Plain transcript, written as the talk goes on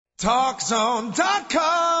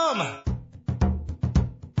TalkZone.com.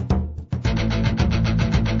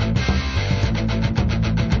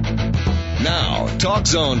 Now, Talk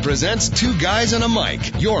Zone presents Two Guys and a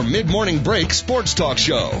Mic, your mid-morning break sports talk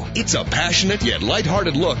show. It's a passionate yet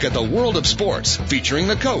lighthearted look at the world of sports, featuring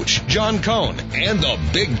the coach, John Cohn, and the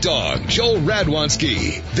big dog, Joel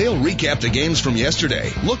Radwanski. They'll recap the games from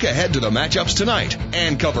yesterday, look ahead to the matchups tonight,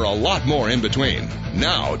 and cover a lot more in between.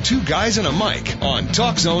 Now, Two Guys and a Mic on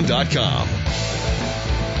TalkZone.com.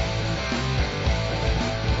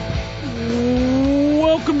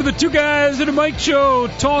 Welcome to the Two Guys and a Mic Show,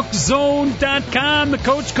 TalkZone.com. The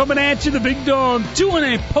coach coming at you, the big dog, doing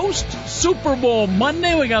a post-Super Bowl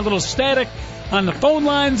Monday. We got a little static on the phone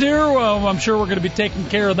lines here. Well, I'm sure we're going to be taking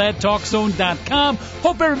care of that, TalkZone.com.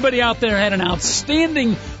 Hope everybody out there had an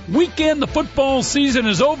outstanding weekend. The football season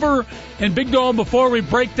is over. And Big Dog, before we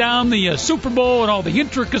break down the Super Bowl and all the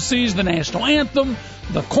intricacies, the national anthem,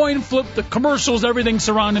 the coin flip, the commercials, everything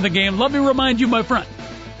surrounding the game, let me remind you, my friend,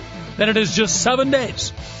 that it is just 7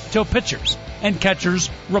 days till pitchers and catchers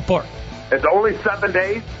report. It's only 7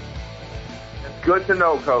 days? It's good to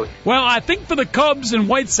know, Coach. Well, I think for the Cubs and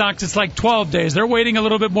White Sox, it's like 12 days. They're waiting a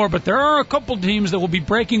little bit more, but there are a couple teams that will be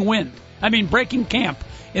breaking camp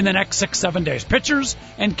in the next 6-7 days. Pitchers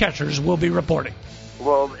and catchers will be reporting.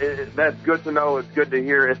 Well, that's good to know. It's good to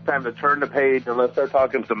hear. It's time to turn the page and let's start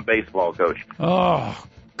talking some baseball, Coach. Oh,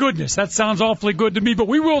 goodness, that sounds awfully good to me, but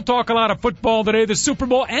we will talk a lot of football today. The Super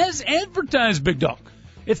Bowl, as advertised, Big Dog.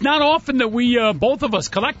 It's not often that we, both of us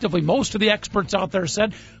collectively, most of the experts out there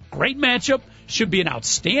said, great matchup, should be an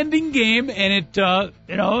outstanding game, and it,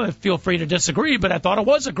 feel free to disagree, but I thought it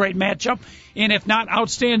was a great matchup, and if not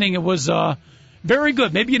outstanding, it was very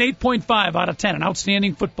good, maybe an 8.5 out of 10, an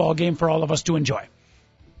outstanding football game for all of us to enjoy.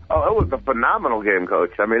 Oh, it was a phenomenal game,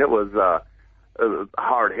 Coach. I mean, it was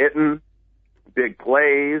hard hitting. Big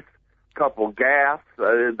plays, couple gaffes.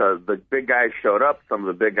 The big guys showed up. Some of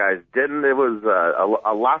the big guys didn't. It was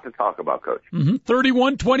a lot to talk about, Coach.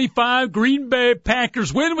 31-25, Green Bay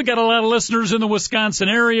Packers win. We got a lot of listeners in the Wisconsin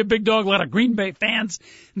area, Big Dog, a lot of Green Bay fans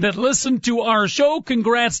that listen to our show.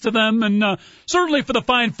 Congrats to them. And certainly for the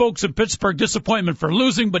fine folks in Pittsburgh, disappointment for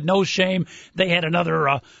losing, but no shame. They had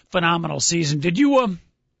another phenomenal season. Did you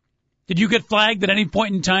get flagged at any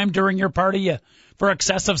point in time during your party for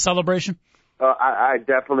excessive celebration? I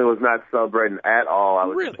definitely was not celebrating at all. I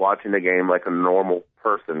was just watching the game like a normal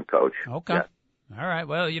person, Coach. Okay. Yeah. All right.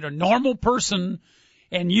 Well, normal person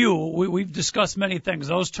and we've discussed many things.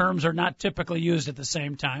 Those terms are not typically used at the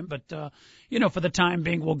same time, but, for the time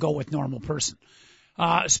being, we'll go with normal person.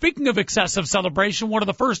 Speaking of excessive celebration, one of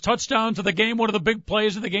the first touchdowns of the game, one of the big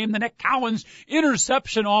plays of the game, the Nick Collins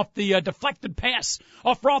interception off the deflected pass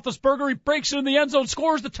off Roethlisberger. He breaks it in the end zone,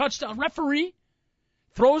 scores the touchdown. Referee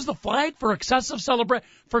throws the flag for excessive celebration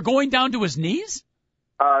for going down to his knees?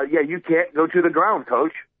 Yeah, you can't go to the ground,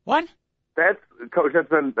 Coach. What? That's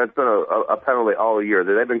been a penalty all year.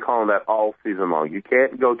 They've been calling that all season long. You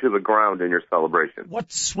can't go to the ground in your celebration.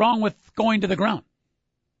 What's wrong with going to the ground?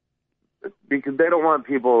 Because they don't want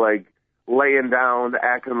people like laying down,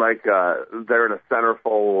 acting like they're in a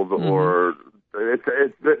centerfold, or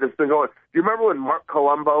it's been going. Do you remember when Mark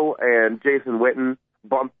Colombo and Jason Witten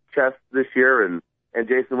bumped chests this year, and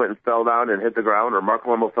Jason Witten fell down and hit the ground, or Mark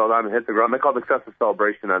Colombo fell down and hit the ground? They called excessive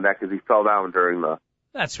celebration on that because he fell down during the.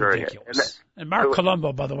 That's ridiculous. And Mark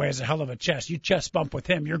Colombo, by the way, is a hell of a chest. You chest bump with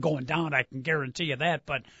him, you're going down. I can guarantee you that.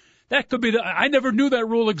 But that could be I never knew that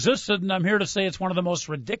rule existed, and I'm here to say it's one of the most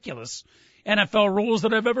ridiculous NFL rules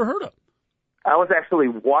that I've ever heard of. I was actually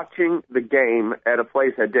watching the game at a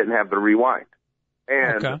place that didn't have the rewind,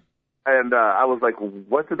 and I was like,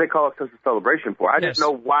 "What did they call excessive celebration for?" I didn't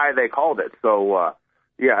know why they called it. So,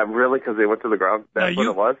 yeah, really, because they went to the ground. That's what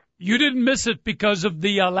it was. You didn't miss it because of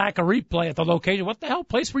the lack of replay at the location. What the hell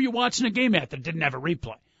place were you watching a game at that didn't have a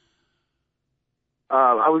replay?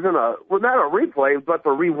 I was in not a replay, but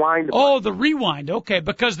the rewind. Oh, the rewind. Okay,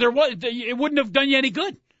 because it wouldn't have done you any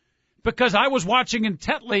good. Because I was watching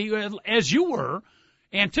intently, as you were,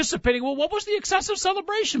 anticipating, well, what was the excessive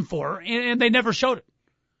celebration for? And they never showed it.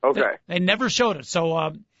 Okay. They never showed it.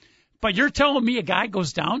 So, but you're telling me a guy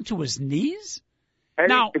goes down to his knees? And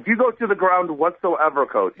now, if you go to the ground whatsoever,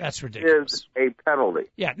 Coach, that's ridiculous. Is a penalty.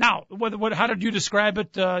 Yeah. Now, how did you describe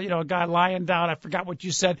it? A guy lying down. I forgot what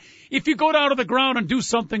you said. If you go down to the ground and do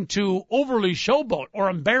something to overly showboat or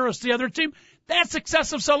embarrass the other team, that's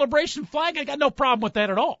excessive celebration flag. I got no problem with that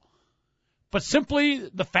at all. But simply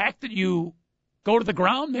the fact that you go to the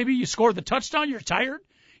ground, maybe you score the touchdown, you're tired,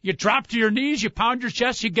 you drop to your knees, you pound your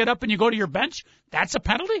chest, you get up and you go to your bench, that's a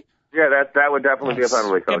penalty? Yeah, that would definitely be a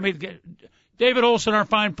penalty, Coach. David Olson, our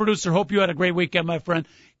fine producer, hope you had a great weekend, my friend.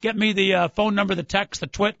 Get me the phone number, the text, the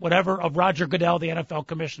twit, whatever, of Roger Goodell, the NFL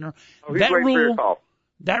commissioner. Oh, he's waiting for your call.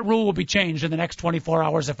 That rule will be changed in the next 24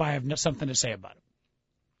 hours if I have something to say about it.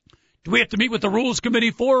 Do we have to meet with the Rules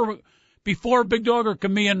Committee before Big Dog, or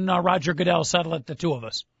can me and Roger Goodell settle it, the two of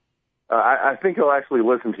us? I think he'll actually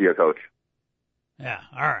listen to you, Coach. Yeah,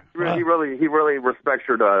 all right. He really respects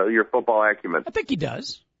your football acumen. I think he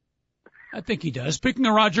does. Speaking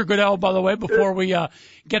of Roger Goodell, by the way, before we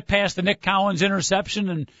get past the Nick Collins interception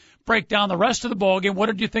and break down the rest of the ballgame, what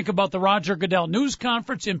did you think about the Roger Goodell news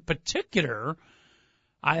conference in particular?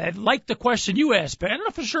 I liked the question you asked, but I don't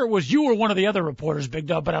know for sure it was you or one of the other reporters, Big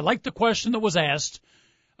Dog, but I liked the question that was asked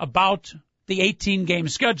about the 18-game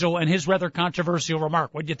schedule and his rather controversial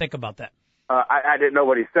remark. What did you think about that? I didn't know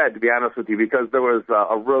what he said, to be honest with you, because there was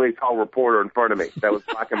a really tall reporter in front of me that was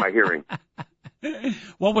blocking my hearing.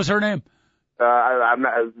 What was her name? I'm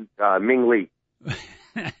not Ming Lee.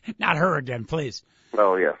 Not her again, please.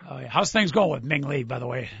 Oh, yes. How's things going with Ming Lee, by the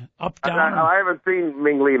way? Up, down? I haven't seen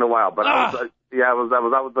Ming Lee in a while, but I was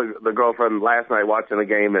out with the girlfriend last night watching the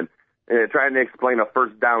game, and trying to explain a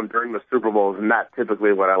first down during the Super Bowl is not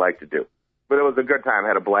typically what I like to do. But it was a good time. I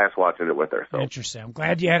had a blast watching it with her. So. Interesting. I'm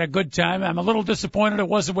glad you had a good time. I'm a little disappointed it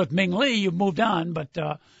wasn't with Ming Lee. You moved on, but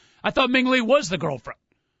I thought Ming Lee was the girlfriend.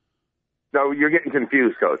 No, you're getting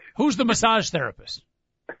confused, Coach. Who's the massage therapist?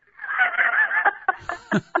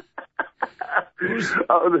 There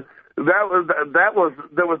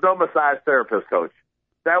was no massage therapist, Coach.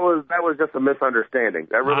 That was just a misunderstanding.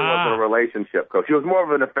 That really wasn't a relationship, Coach. It was more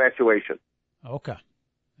of an infatuation. Okay.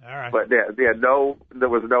 All right. But there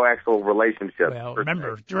was no actual relationship. Well,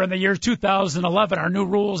 remember, during the year 2011, our new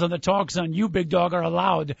rules on the Talks on You, Big Dog, are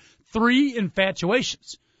allowed 3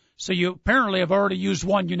 infatuations. So you apparently have already used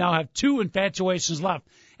 1. You now have 2 infatuations left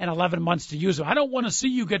and 11 months to use them. I don't want to see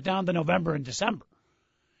you get down to November and December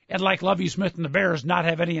and, like Lovey Smith and the Bears, not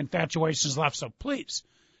have any infatuations left. So please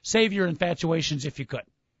save your infatuations if you could.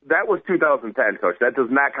 That was 2010, Coach. That does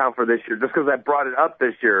not count for this year. Just because I brought it up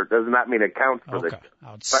this year does not mean it counts for this year.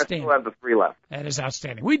 Outstanding. I still have the 3 left. That is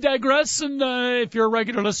outstanding. We digress, and if you're a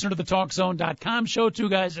regular listener to the TalkZone.com show, Two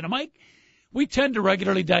Guys and a Mic, we tend to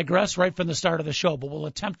regularly digress right from the start of the show, but we'll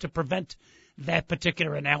attempt to prevent that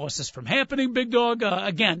particular analysis from happening. Big Dog,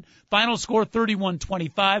 again, final score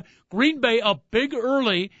 31-25. Green Bay up big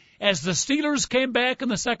early as the Steelers came back in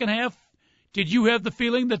the second half. Did you have the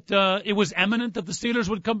feeling that it was imminent that the Steelers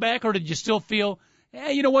would come back, or did you still feel,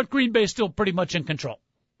 you know what, Green Bay's still pretty much in control?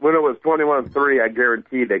 When it was 21-3, I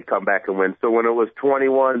guaranteed they'd come back and win. So when it was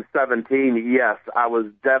 21-17, yes, I was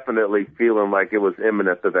definitely feeling like it was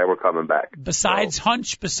imminent that they were coming back. Besides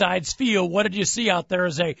hunch, besides feel, what did you see out there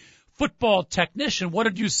as a football technician? What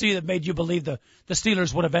did you see that made you believe the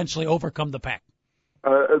Steelers would eventually overcome the Pack?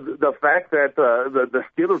 The fact that the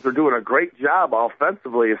Steelers were doing a great job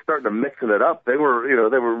offensively is starting to mix it up. They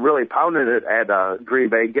were really pounding it at Green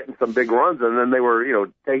Bay, getting some big runs, and then they were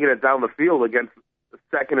taking it down the field against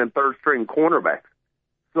second and third string cornerbacks.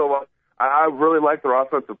 So I really liked their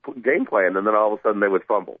offensive game plan, and then all of a sudden they would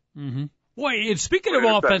fumble. Mm-hmm. Boy, speaking of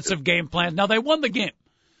offensive game plans, now they won the game,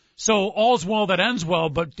 so all's well that ends well.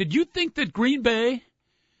 But did you think that Green Bay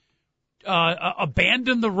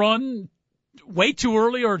abandoned the run way too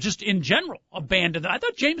early, or just in general abandoned it? I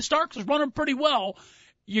thought James Starks was running pretty well.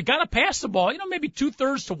 You got to pass the ball, maybe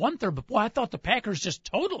 2/3 to 1/3. But boy, I thought the Packers just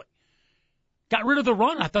totally got rid of the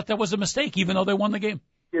run. I thought that was a mistake, even though they won the game.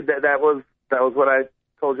 Yeah, that was what I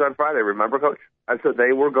told you on Friday. Remember, Coach? I said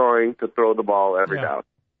they were going to throw the ball every down,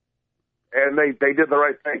 and they did the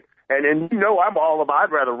right thing. And I'm all about.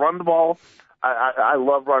 I'd rather run the ball. I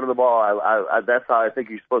love running the ball. I that's how I think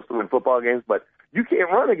you're supposed to win football games. But you can't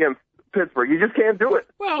run against Pittsburgh. You just can't do it.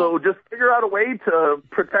 Well, so just figure out a way to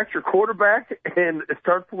protect your quarterback and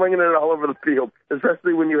start flinging it all over the field,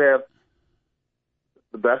 especially when you have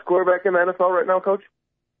the best quarterback in the NFL right now, Coach.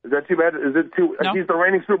 Is that too bad? Is it too? No. He's the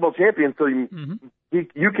reigning Super Bowl champion, so you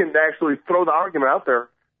can actually throw the argument out there.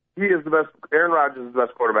 He is the best. Aaron Rodgers is the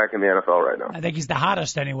best quarterback in the NFL right now. I think he's the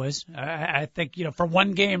hottest anyways. I think, for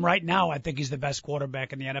one game right now, I think he's the best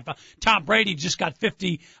quarterback in the NFL. Tom Brady just got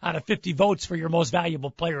 50 out of 50 votes for your most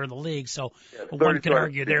valuable player in the league. So one can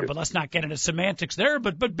argue there, but let's not get into semantics there.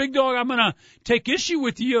 But Big Dog, I'm going to take issue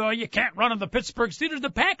with you. You can't run on the Pittsburgh Steelers. The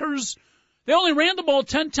Packers, they only ran the ball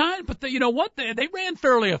 10 times, but you know what? They ran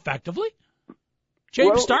fairly effectively.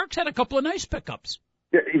 James Starks had a couple of nice pickups.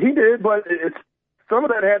 Yeah, he did, but some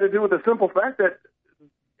of that had to do with the simple fact that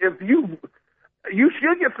if you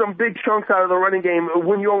should get some big chunks out of the running game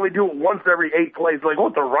when you only do it once every 8 plays. Like,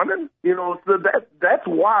 they're running? So that's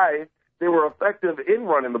why they were effective in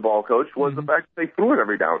running the ball, Coach, was the fact that they threw it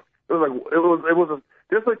every down.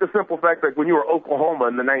 Just like the simple fact that when you were Oklahoma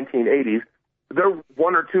in the 1980s, their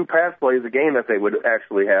one or two pass plays a game that they would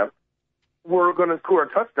actually have were going to score a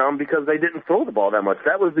touchdown because they didn't throw the ball that much.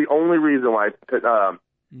 That was the only reason why the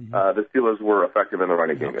Steelers were effective in the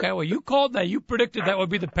running game. Okay, well, you called that. You predicted that would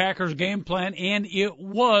be the Packers' game plan, and it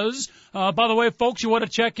was. By the way, folks, you want to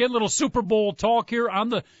check in, little Super Bowl talk here on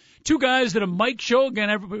the Two Guys at a Mic show.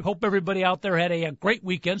 Again, hope everybody out there had a great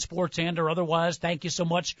weekend, sports and or otherwise. Thank you so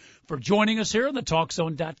much for joining us here on the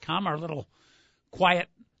TalkZone.com, our little quiet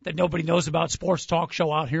that nobody knows about sports talk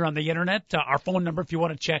show out here on the Internet. Our phone number, if you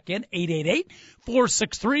want to check in,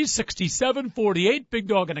 888-463-6748. Big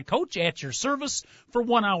Dog and a Coach at your service for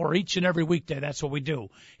 1 hour each and every weekday. That's what we do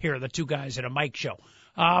here at the Two Guys at a Mic show.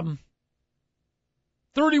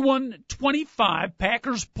 31-25,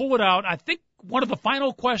 Packers pull it out. I think one of the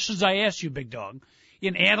final questions I asked you, Big Dog,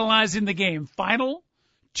 in analyzing the game, final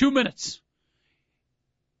 2 minutes.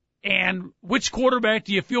 And which quarterback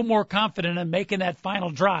do you feel more confident in making that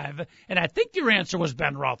final drive? And I think your answer was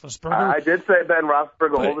Ben Roethlisberger. I did say Ben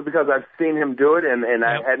Roethlisberger only because I've seen him do it, and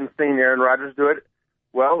I hadn't seen Aaron Rodgers do it.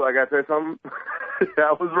 Well, I got to say something.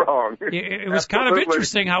 I was wrong. It was kind of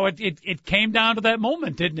interesting how it came down to that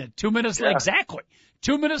moment, didn't it? 2 minutes, exactly.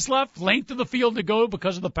 2 minutes left, length of the field to go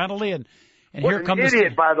because of the penalty, and here comes an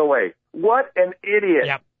idiot, by the way. What an idiot.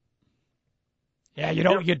 Yep. Yeah,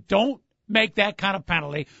 you don't make that kind of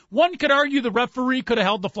penalty. One could argue the referee could have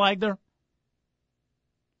held the flag there.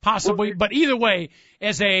 Possibly. But either way,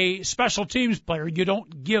 as a special teams player, you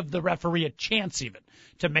don't give the referee a chance even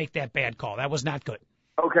to make that bad call. That was not good.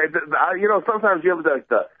 Okay. Sometimes you have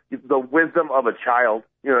the wisdom of a child.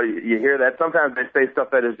 You hear that. Sometimes they say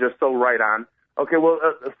stuff that is just so right on. Okay, well,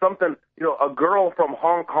 a girl from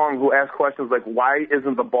Hong Kong who asks questions like, why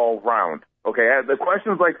isn't the ball round? Okay, the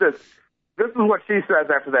questions like this is what she says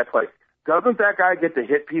after that play. Doesn't that guy get to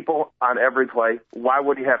hit people on every play? Why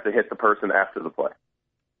would he have to hit the person after the play?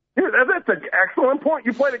 That's an excellent point.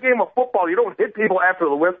 You play the game of football. You don't hit people after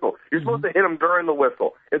the whistle. You're supposed to hit them during the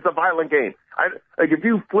whistle. It's a violent game. If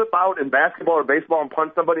you flip out in basketball or baseball and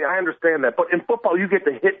punch somebody, I understand that. But in football, you get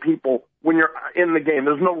to hit people when you're in the game.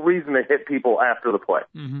 There's no reason to hit people after the play.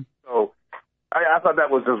 Mm-hmm. So I thought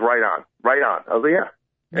that was just right on. Right on. I was like, yeah.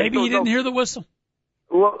 Maybe you didn't hear the whistle.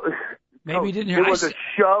 Well, maybe you didn't hear it. It was a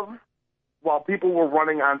shove while people were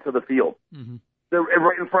running onto the field. Mm-hmm. They're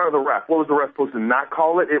right in front of the ref. What was the ref supposed to not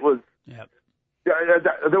call it? It was. Yep.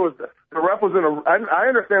 The ref was in a. I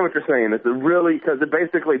understand what you're saying. It's really because it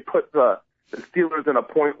basically put the Steelers in a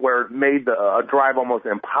point where it made a drive almost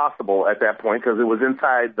impossible at that point because it was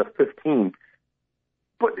inside the 15.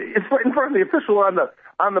 But it's right in front of the official on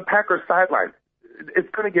the Packers sideline. It's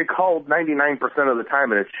going to get called 99% of the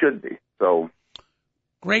time, and it should be. So.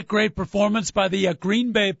 Great performance by the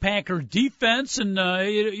Green Bay Packer defense. And,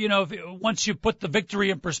 once you put the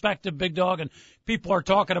victory in perspective, Big Dog, and people are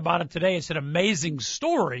talking about it today, it's an amazing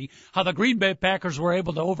story how the Green Bay Packers were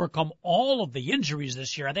able to overcome all of the injuries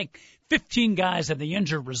this year. I think 15 guys had the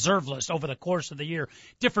injured reserve list over the course of the year.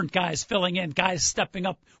 Different guys filling in, guys stepping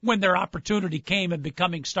up when their opportunity came and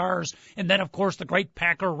becoming stars. And then, of course, the great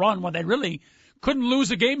Packer run when they really couldn't lose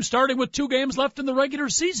a game starting with 2 games left in the regular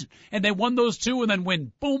season. And they won those 2 and then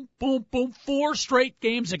win, boom, 4 straight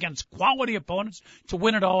games against quality opponents to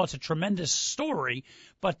win it all. It's a tremendous story.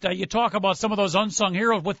 But you talk about some of those unsung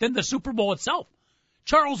heroes within the Super Bowl itself.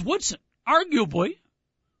 Charles Woodson, arguably,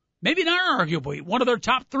 maybe not arguably, one of their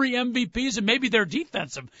top 3 MVPs and maybe their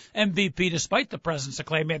defensive MVP despite the presence of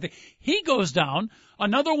Clay Matthews. He goes down.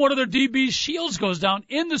 Another one of their DBs, Shields, goes down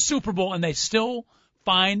in the Super Bowl, and they still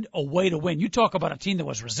find a way to win. You talk about a team that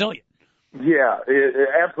was resilient. Yeah,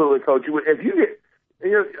 absolutely, Coach. If you get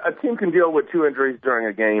a team can deal with 2 injuries during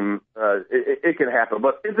a game, it can happen.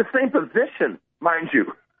 But it's the same position, mind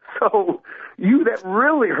you. So that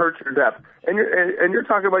really hurts your depth. And you're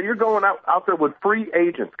talking about you're going out there with free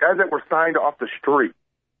agents, guys that were signed off the street.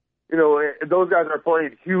 Those guys are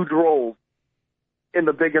playing huge roles in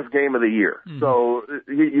the biggest game of the year. Mm-hmm. So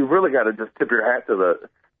you really got to just tip your hat to the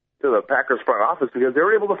Packers front office because they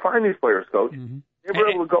were able to find these players, Coach. Mm-hmm. They were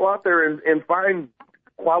able to go out there and find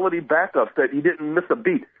quality backups that he didn't miss a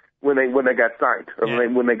beat when they got signed or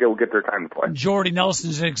when they go get their time to play. Jordy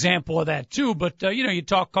Nelson's an example of that too. But you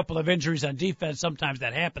talk a couple of injuries on defense, sometimes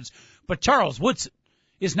that happens. But Charles Woodson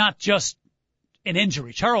is not just an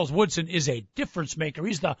injury. Charles Woodson is a difference maker.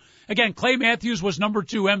 He's again, Clay Matthews was number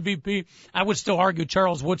 2 MVP. I would still argue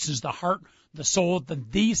Charles Woodson's the heart, the soul,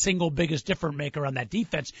 the single biggest difference maker on that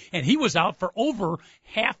defense. And he was out for over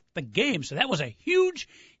half the game. So that was a huge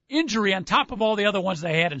injury on top of all the other ones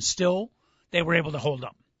they had, and still they were able to hold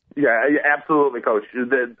up. Yeah, absolutely, Coach.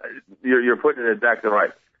 You're putting it exactly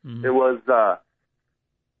right. It was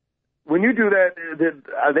when you do that,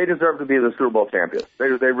 they deserve to be the Super Bowl champions. They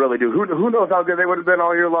really do. Who knows how good they would have been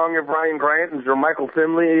all year long if Ryan Grant and Jermichael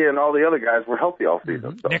Finley and all the other guys were healthy all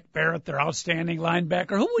season. So. Nick Barrett, their outstanding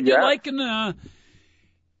linebacker. Who would you like in the?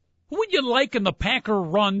 Who would you like in the Packer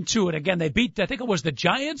run to it? Again, they beat, I think it was the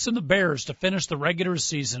Giants and the Bears to finish the regular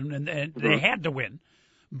season, and they had to win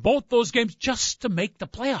both those games just to make the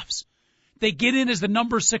playoffs. They get in as the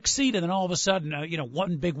number 6 seed, and then all of a sudden,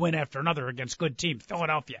 one big win after another against good teams.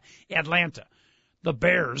 Philadelphia, Atlanta, the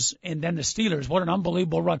Bears, and then the Steelers. What an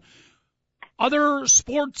unbelievable run. Other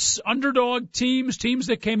sports underdog teams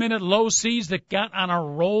that came in at low seeds that got on a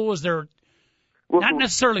roll, is there not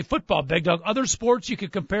necessarily football, Big Dog, other sports you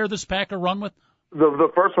could compare this Packer run with? The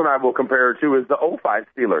first one I will compare it to is the 05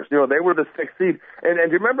 Steelers. They were the 6th seed. And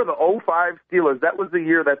do you remember the 05 Steelers? That was the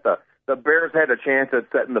year that the Bears had a chance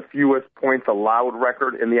at setting the fewest points allowed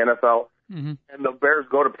record in the NFL. Mm-hmm. And the Bears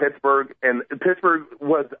go to Pittsburgh, and Pittsburgh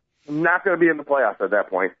was not going to be in the playoffs at that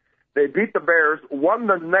point. They beat the Bears, won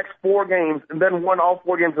the next 4 games, and then won all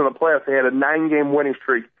 4 games in the playoffs. They had a 9-game winning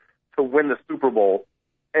streak to win the Super Bowl.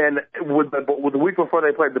 And with the week before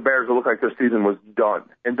they played the Bears, it looked like their season was done.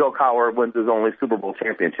 And Bill Cowher wins his only Super Bowl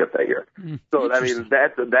championship that year. So,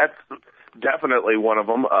 that's definitely one of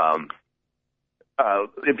them.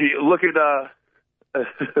 If you look at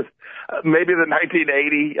maybe the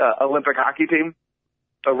 1980 Olympic hockey team,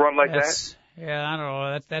 a run like that. Yeah, I don't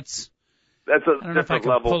know. That's a I don't know if I can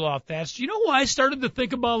level. pull off that. You know who I started to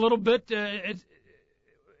think about a little bit?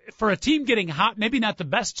 For a team getting hot, maybe not the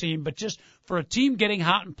best team, but just for a team getting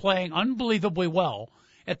hot and playing unbelievably well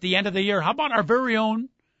at the end of the year, how about our very own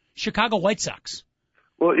Chicago White Sox?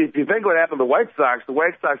 Well, if you think what happened to the White Sox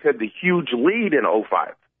had the huge lead in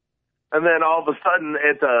 05. And then all of a sudden,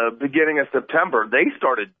 at the beginning of September, they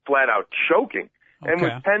started flat out choking. Okay. And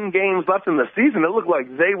with 10 games left in the season, it looked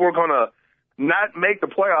like they were going to not make the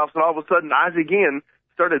playoffs. And all of a sudden, Ozzie Guillen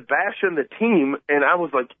started bashing the team. And I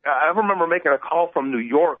was like, I remember making a call from New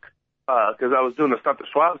York because I was doing the Stuff to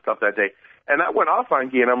Schwab stuff that day. And I went off on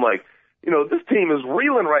Guillen. I'm like, this team is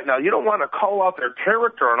reeling right now. You don't want to call out their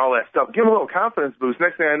character and all that stuff. Give them a little confidence boost.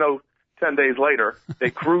 Next thing I know, 10 days later, they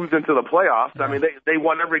cruised into the playoffs. I mean, they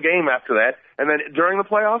won every game after that. And then during the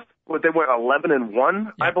playoffs, they went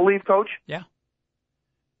 11-1, I believe, Coach. Yeah.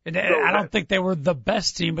 And I don't think they were the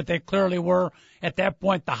best team, but they clearly were, at that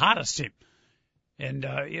point, the hottest team. And,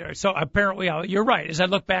 so apparently, you're right. As I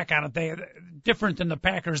look back on it, they different than the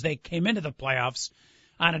Packers. They came into the playoffs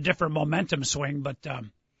on a different momentum swing, but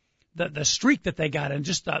the streak that they got and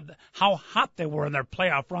just how hot they were in their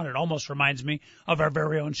playoff run, it almost reminds me of our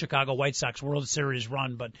very own Chicago White Sox World Series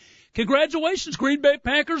run. But congratulations, Green Bay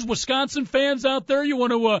Packers, Wisconsin fans out there. You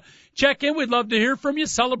want to check in? We'd love to hear from you.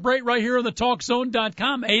 Celebrate right here on the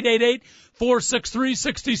TalkZone.com,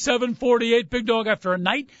 888-463-6748. Big Dog, after a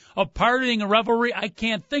night of partying and revelry, I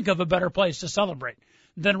can't think of a better place to celebrate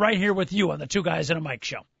than right here with you on the Two Guys and a Mic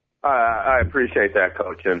show. I appreciate that,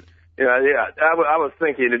 Coach. And I was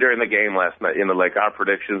thinking during the game last night, like our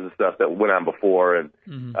predictions and stuff that went on before, and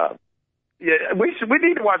we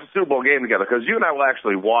need to watch a Super Bowl game together because you and I will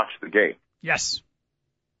actually watch the game. Yes.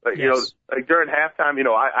 Like during halftime,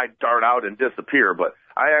 I dart out and disappear, but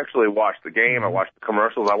I actually watch the game. I watch the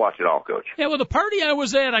commercials. I watch it all, Coach. Yeah, well, the party I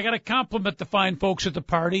was at, I got to compliment the fine folks at the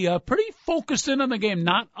party. Pretty focused in on the game.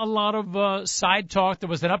 Not a lot of side talk. There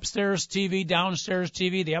was an upstairs TV, downstairs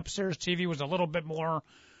TV. The upstairs TV was a little bit more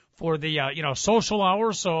for the, social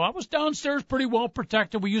hours. So I was downstairs pretty well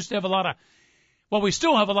protected. We used to have we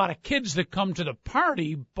still have a lot of kids that come to the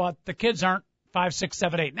party, but the kids aren't 5, 6,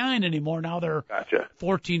 7, 8, 9 anymore. Now they're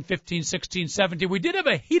 14, 15, 16, 17. We did have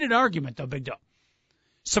a heated argument, though, Big Dog.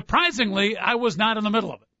 Surprisingly, I was not in the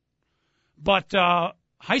middle of it. But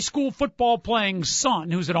high school football playing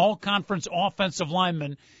son, who's an all-conference offensive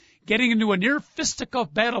lineman, getting into a near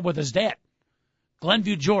fisticuff battle with his dad,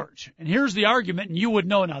 Glenview George. And here's the argument, and you would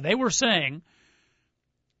know now. They were saying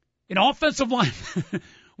an offensive lineman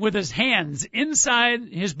with his hands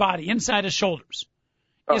inside his body, inside his shoulders,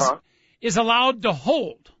 is allowed to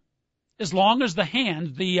hold as long as the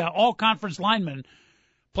hand, the all-conference lineman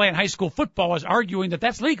playing high school football, is arguing that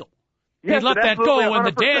that's legal. Yes, he let that go, and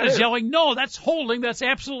the dad is yelling, no, that's holding. That's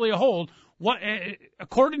absolutely a hold. What,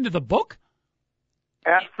 according to the book?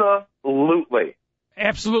 Absolutely.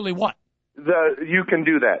 Absolutely what? You can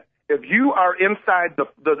do that. If you are inside the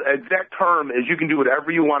exact term is you can do whatever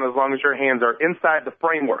you want as long as your hands are inside the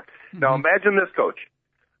framework. Mm-hmm. Now imagine this, Coach.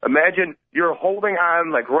 Imagine you're holding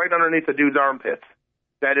on like right underneath the dude's armpits.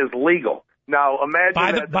 That is legal. Now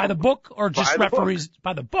imagine by the book or just referees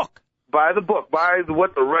by the book. by the book, by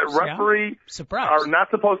what the referee are not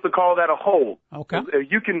supposed to call that a hold. Okay.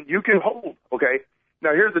 You can hold. Okay.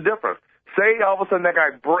 Now here's the difference. Say all of a sudden that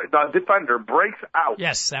guy, the defender, breaks out.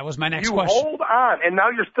 Yes, that was my next question. You hold on, and now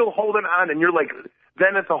you're still holding on, and you're like,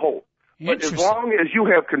 then it's a hold. But as long as you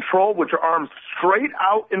have control with your arms straight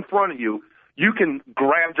out in front of you, you can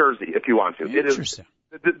grab jersey if you want to. Interesting.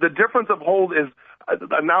 The difference of hold is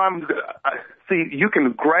see, you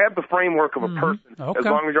can grab the framework of a person as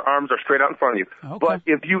long as your arms are straight out in front of you. Okay. But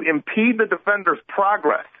if you impede the defender's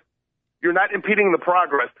progress, you're not impeding the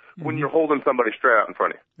progress when you're holding somebody straight out in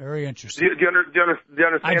front of you. Very interesting. Do you understand?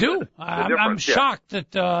 I do. I'm shocked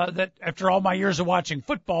that after all my years of watching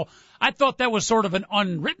football, I thought that was sort of an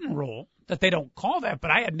unwritten rule that they don't call that,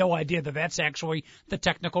 but I had no idea that that's actually the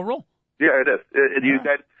technical rule. Yeah, it is.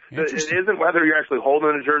 It isn't whether you're actually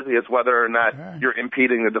holding a jersey; it's whether or not you're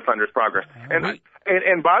impeding the defender's progress.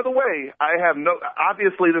 And by the way, I have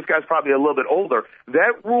obviously this guy's probably a little bit older.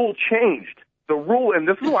 That rule changed. The rule, and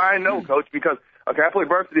this is why I know, Coach, because I played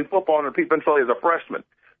varsity football under Pete Bentley as a freshman.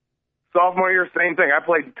 Sophomore year, same thing. I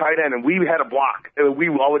played tight end, and we had a block. All we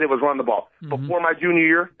did was run the ball. Before my junior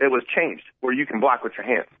year, it was changed where you can block with your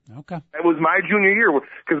hands. Okay. It was my junior year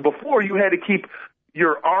because before you had to keep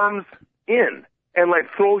your arms in and like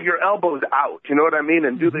throw your elbows out. You know what I mean?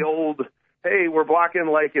 And do the old, hey, we're blocking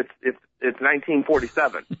like it's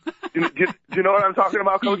 1947. do you know what I'm talking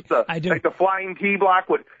about, Coach? I do. Like the flying T block.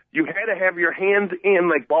 You had to have your hands in,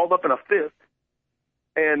 like balled up in a fist,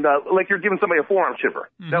 and like you're giving somebody a forearm shiver.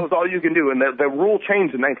 That was all you can do, and the rule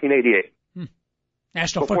changed in 1988.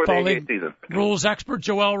 National Football League rules expert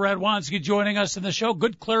Joel Radwanski joining us in the show.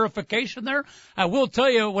 Good clarification there. I will tell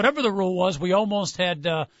you, whatever the rule was, we almost had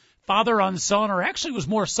father on son, or actually it was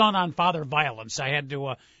more son on father violence. I had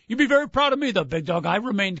to. You'd be very proud of me, though, Big Dog. I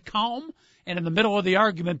remained calm and in the middle of the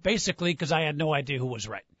argument, basically, because I had no idea who was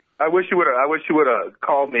right. I wish you would have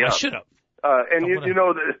called me up. I should have. And you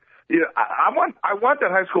know that I want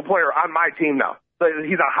that high school player on my team now.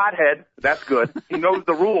 He's a hothead. That's good. He knows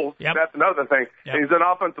the rules. Yep. That's another thing. Yep. And he's an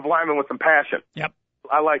offensive lineman with some passion. Yep.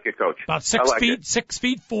 I like it, Coach. About 6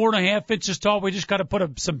 feet, 4.5 inches tall. We just got to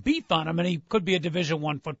put some beef on him, and he could be a Division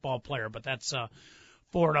I football player. But that's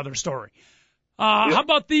for another story. How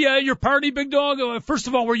about your party, Big Dog? First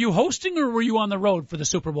of all, were you hosting or were you on the road for the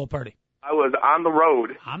Super Bowl party? I was on the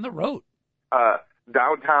road. On the road.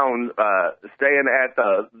 Downtown, staying at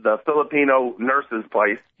the Filipino nurse's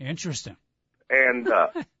place. Interesting. And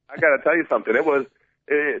I got to tell you something. This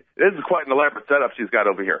is quite an elaborate setup she's got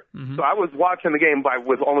over here. So I was watching the game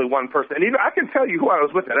with only one person, and even I can tell you who I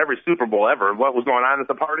was with at every Super Bowl ever, what was going on at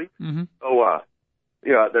the party. So,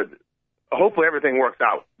 hopefully everything works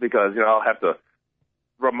out because I'll have to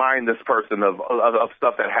remind this person of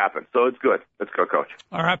stuff that happened. So it's good. Let's go, Coach.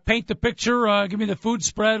 All right, paint the picture. Give me the food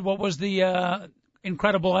spread. What was the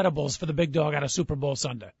incredible edibles for the Big Dog at a Super Bowl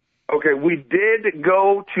Sunday? Okay, we did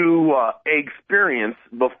go to Eggsperience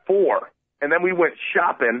before, and then we went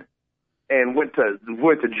shopping and went to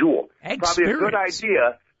Jewel. Probably a good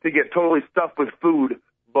idea to get totally stuffed with food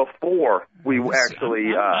before we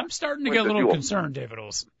actually. I'm starting to get a little concerned, David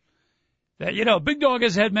Olson. That, Big Dog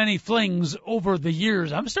has had many flings over the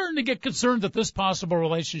years. I'm starting to get concerned that this possible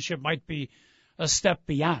relationship might be a step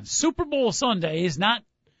beyond. Super Bowl Sunday is not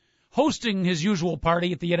hosting his usual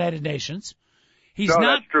party at the United Nations. He's not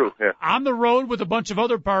that's true. Yeah. On the road with a bunch of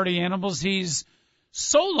other party animals. He's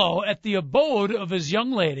solo at the abode of his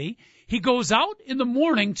young lady. He goes out in the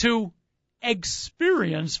morning to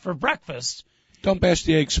Eggsperience for breakfast. Don't bash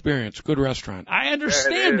the Eggsperience. Good restaurant. I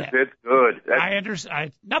understand that. It's good. I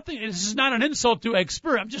understand. Nothing. This is not an insult to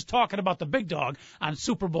Eggsperience. I'm just talking about the Big Dog on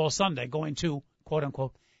Super Bowl Sunday, going to quote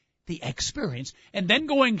unquote the Eggsperience, and then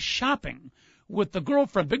going shopping with the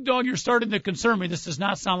girlfriend. Big Dog, you're starting to concern me. This does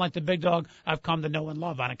not sound like the Big Dog I've come to know and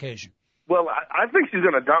love on occasion. Well, I think she's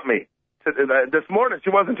going to dump me. This morning, she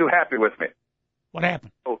wasn't too happy with me. What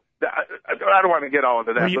happened? Oh, I don't want to get all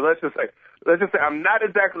into that, but let's just say I'm not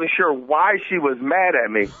exactly sure why she was mad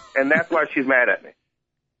at me, and that's why she's mad at me.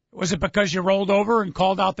 Was it because you rolled over and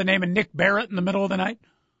called out the name of Nick Barrett in the middle of the night?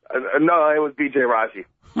 No, it was B.J. Raji.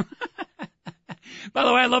 By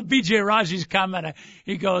the way, I love B.J. Raji's comment.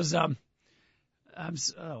 He goes,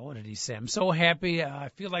 what did he say? I'm so happy. I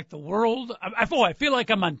feel like the world. I feel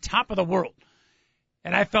like I'm on top of the world.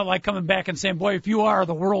 And I felt like coming back and saying, boy, if you are,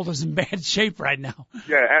 the world is in bad shape right now.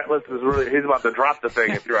 Yeah, Atlas is he's about to drop the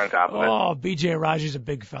thing if you're on top of it. Oh, B.J. Raji's a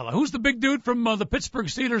big fella. Who's the big dude from the Pittsburgh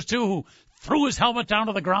Steelers, too, who threw his helmet down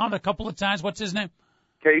to the ground a couple of times? What's his name?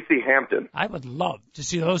 Casey Hampton. I would love to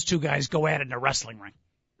see those two guys go at it in a wrestling ring.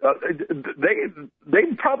 They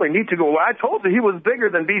probably need to go. I told you he was bigger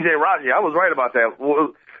than B.J. Raji. I was right about that.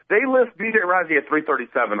 Well, they list B.J. Raji at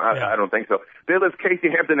 337. I don't think so. They list Casey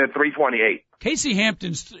Hampton at 328. Casey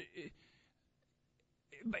Hampton's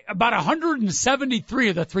about 173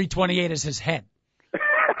 of the 328 is his head.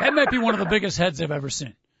 That might be one of the biggest heads I've ever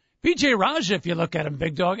seen. B.J. Raji, if you look at him,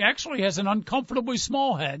 Big Dog, actually has an uncomfortably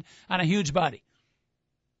small head on a huge body.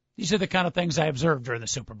 These are the kind of things I observed during the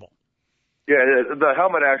Super Bowl. Yeah, the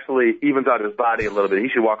helmet actually evens out his body a little bit. He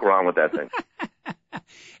should walk around with that thing.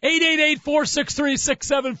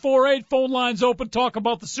 888-463-6748. Phone lines open. Talk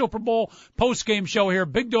about the Super Bowl post-game show here.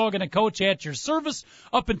 Big Dog and a coach at your service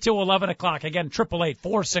up until 11 o'clock. Again,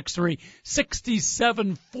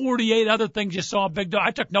 888-463-6748. Other things you saw, Big Dog. I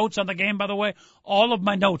took notes on the game, by the way. All of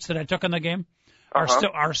my notes that I took on the game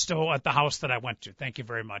are still at the house that I went to. Thank you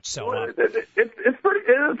very much. So it's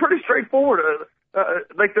pretty straightforward.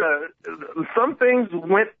 Some things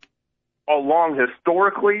went along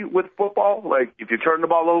historically with football. Like, if you turn the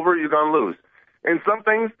ball over, you're going to lose. And some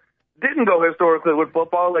things didn't go historically with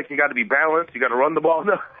football. Like, you got to be balanced. You got to run the ball.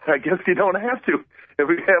 No, I guess you don't have to. If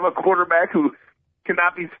we have a quarterback who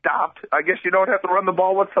cannot be stopped, I guess you don't have to run the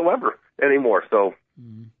ball whatsoever anymore. So,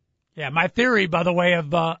 yeah, my theory, by the way,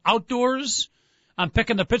 of outdoors, I'm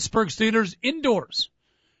picking the Pittsburgh Steelers indoors.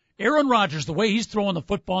 Aaron Rodgers, the way he's throwing the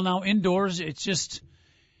football now indoors, it's just,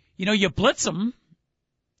 you blitz him,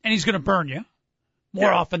 and he's going to burn you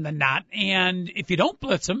more often than not. And if you don't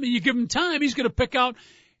blitz him and you give him time, he's going to pick out.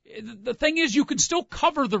 The thing is, you can still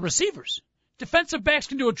cover the receivers. Defensive backs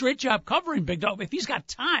can do a great job covering Big Dog. If he's got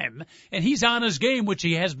time and he's on his game, which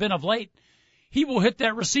he has been of late, he will hit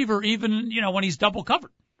that receiver even, when he's double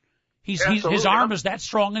covered. His arm is that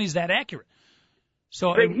strong and he's that accurate.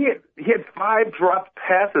 So he had 5 dropped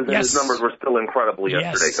passes, and his numbers were still incredible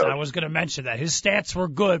yesterday. Yes, I was going to mention that. His stats were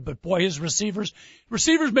good, but, boy, his receivers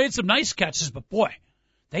made some nice catches, but, boy,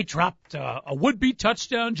 they dropped a would-be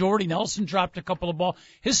touchdown. Jordy Nelson dropped a couple of balls.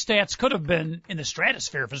 His stats could have been in the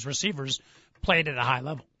stratosphere if his receivers played at a high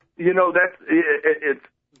level. That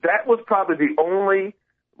was probably the only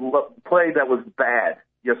play that was bad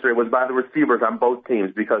yesterday was by the receivers on both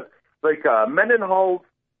teams because,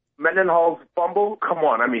 Mendenhall's fumble, come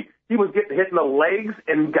on. I mean, he was getting hit in the legs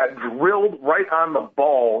and got drilled right on the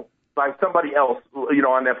ball by somebody else,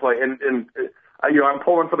 on that play. And I'm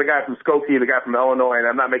pulling for the guy from Skokie, the guy from Illinois, and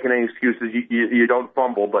I'm not making any excuses. You don't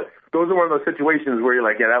fumble. But those are one of those situations where you're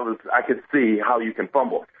like, I could see how you can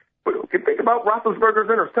fumble. But think about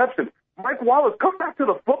Roethlisberger's interception. Mike Wallace, come back to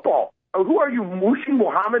the football. Who are you, Mushi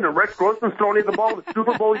Muhammad and Rex Grossman throwing the ball in the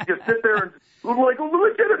Super Bowl? You just sit there and,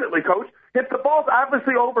 legitimately, Coach, if the ball's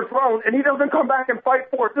obviously overthrown and he doesn't come back and fight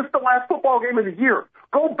for it, this is the last football game of the year.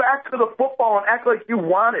 Go back to the football and act like you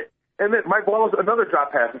want it. And then Mike Wallace, another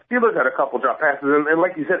drop pass. The Steelers had a couple drop passes, and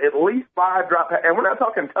like you said, at least 5 drop passes. And we're not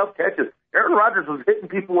talking tough catches. Aaron Rodgers was hitting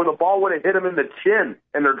people when the ball would have hit him in the chin,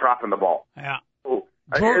 and they're dropping the ball. Yeah. So,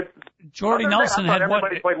 Jordy Nelson had what?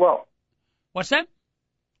 Everybody played well. What's that?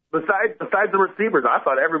 Besides the receivers, I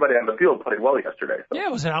thought everybody on the field played well yesterday. So. Yeah,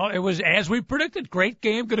 it was as we predicted. Great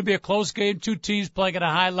game, going to be a close game. 2 teams playing at a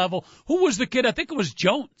high level. Who was the kid? I think it was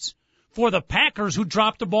Jones for the Packers who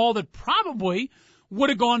dropped the ball that probably would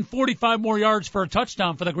have gone 45 more yards for a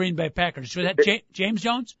touchdown for the Green Bay Packers. Was that James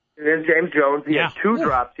Jones? It is James Jones. He had 2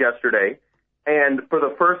 drops yesterday, and for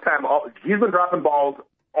the first time, he's been dropping balls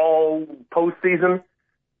all postseason.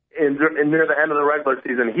 And near the end of the regular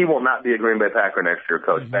season, he will not be a Green Bay Packer next year,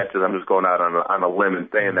 Coach. Mm-hmm. I'm just going out on a limb and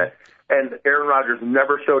saying that. And Aaron Rodgers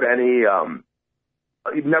never showed any.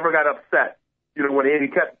 He never got upset. When he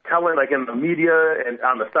kept telling, like in the media and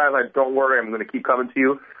on the sidelines, "Don't worry, I'm going to keep coming to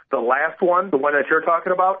you." The last one, the one that you're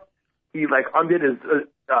talking about, he undid his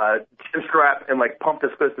chin strap and pumped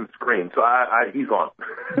his fist and screamed. So he's gone.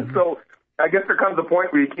 Mm-hmm. So. I guess there comes a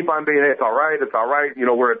point where you keep on being, hey, it's all right,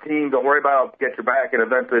 we're a team, don't worry about it, I'll get your back, and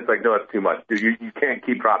eventually it's like, no, it's too much, dude, you can't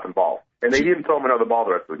keep dropping balls. And they didn't throw him another ball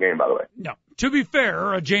the rest of the game, by the way. No. To be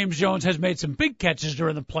fair, James Jones has made some big catches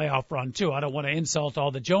during the playoff run, too. I don't want to insult all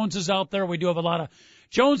the Joneses out there. We do have a lot of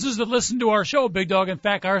Joneses that listen to our show, Big Dog. In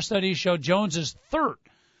fact, our studies show Jones is 3rd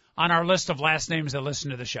on our list of last names that listen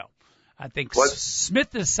to the show. I think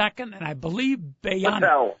Smith is 2nd, and I believe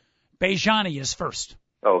Bejani is 1st.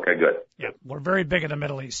 Oh, okay, good. Yeah, we're very big in the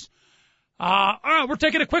Middle East. All right, we're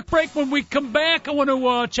taking a quick break. When we come back, I want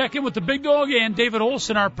to check in with the Big Dog and David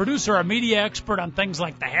Olson, our producer, our media expert on things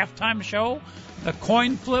like the halftime show, the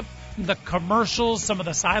coin flip, the commercials, some of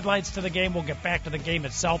the sidelights to the game. We'll get back to the game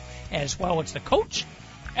itself as well. It's the coach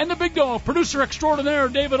and the Big Dog, producer extraordinaire,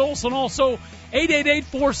 David Olson. Also,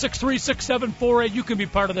 888-463-6748. You can be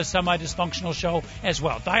part of this semi-dysfunctional show as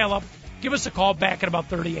well. Dial up Give us a call back in about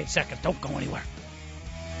 38 seconds. Don't go anywhere.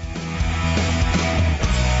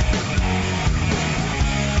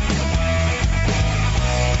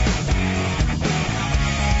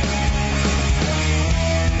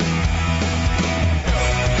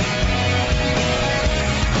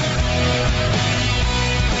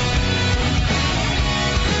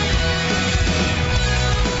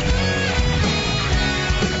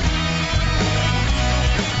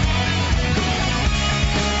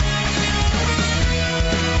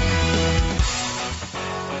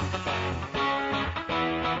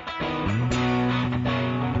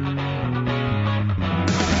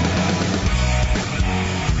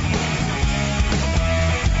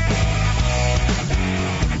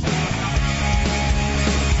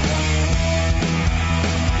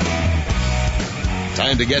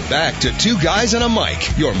 Time to get back to Two Guys and a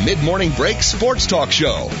Mic, your mid-morning break sports talk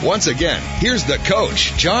show. Once again, here's the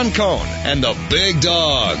coach, John Cohn, and the big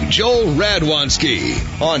dog, Joel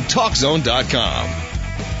Radwanski, on TalkZone.com.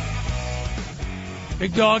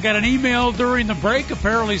 Big Dog got an email during the break.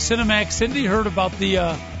 Apparently, Cinemax Cindy heard about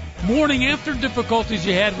the morning after difficulties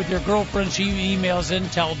you had with your girlfriend. She emails in,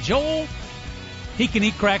 tell Joel he can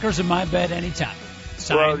eat crackers in my bed anytime.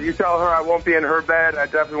 Signed. Well, you tell her I won't be in her bed. I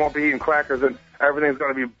definitely won't be eating crackers, and everything's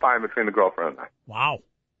going to be fine between the girlfriend and I.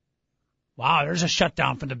 Wow, there's a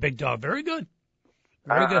shutdown from the Big Dog. Very good.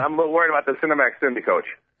 Very good. I'm a little worried about the Cinemax Cindy, Coach.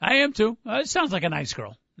 I am, too. It sounds like a nice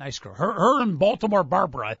girl. Nice girl. Her and Baltimore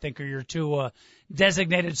Barbara, I think, are your two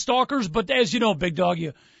designated stalkers. But as you know, Big Dog,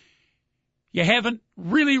 you haven't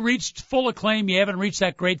really reached full acclaim. You haven't reached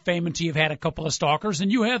that great fame until you've had a couple of stalkers,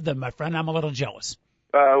 and you have them, my friend. I'm a little jealous.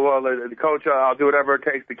 Well, Coach, I'll do whatever it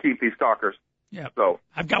takes to keep these stalkers. Yeah. So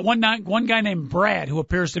I've got one guy named Brad who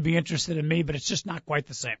appears to be interested in me, but it's just not quite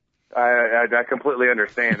the same. I completely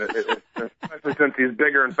understand, especially since he's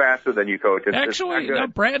bigger and faster than you, Coach. Actually,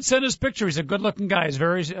 Brad sent his picture. He's a good-looking guy. He's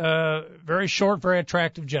very short, very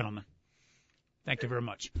attractive gentleman. Thank you very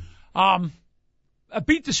much.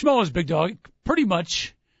 Beat the Schmoes, Big Dog. Pretty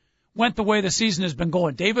much went the way the season has been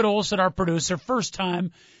going. David Olson, our producer, first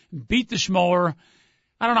time beat the Schmoer.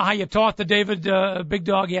 I don't know how you talked to David, Big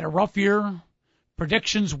Dog. He had a rough year.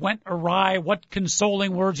 Predictions went awry. What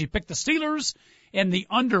consoling words. He picked the Steelers and the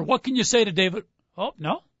under. What can you say to David? Oh,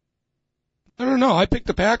 no? No. I picked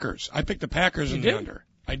the Packers. I picked the Packers in the under.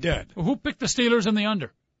 I did. Well, who picked the Steelers in the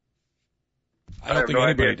under? I don't think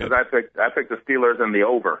anybody did. I picked the Steelers in the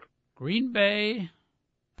over. Green Bay.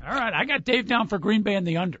 All right, I got Dave down for Green Bay in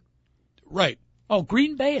the under. Right. Oh,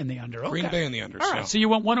 Green Bay in the under. Okay. Green Bay in the under. All right, so you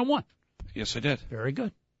went 1-1. Yes, I did. Very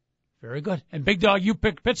good. Very good. And Big Dog, you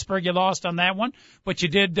picked Pittsburgh. You lost on that one, but you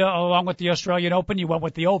did, along with the Australian Open, you went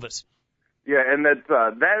with the Ovas. Yeah, and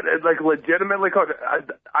that like legitimately, Coach,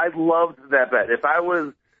 I loved that bet. If I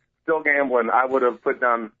was still gambling, I would have put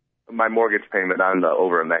down my mortgage payment on the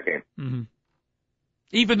over in that game. Mm-hmm.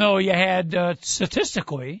 Even though you had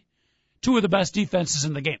statistically two of the best defenses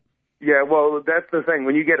in the game. Yeah, well, that's the thing.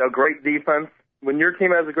 When you get a great defense, when your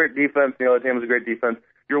team has a great defense, the other team has a great defense,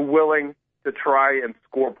 you're willing to try and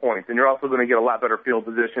score points, and you're also going to get a lot better field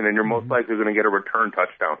position, and you're most likely going to get a return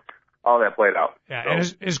touchdown. All that played out. Yeah, so.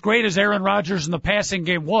 And as great as Aaron Rodgers in the passing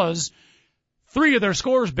game was, three of their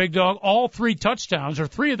scores, Big Dog, all three touchdowns, or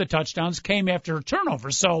three of the touchdowns came after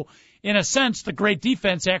turnovers. So, in a sense, the great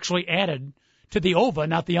defense actually added to the over,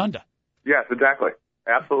 not the under. Yes, exactly.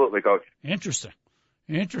 Absolutely, Coach. Interesting.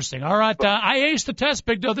 All right, I aced the test,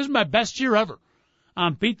 Big Dog. This is my best year ever.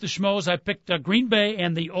 Beat the Schmoes. I picked Green Bay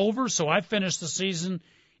and the over, so I finished the season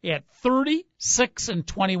at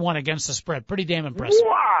 36-21 against the spread. Pretty damn impressive.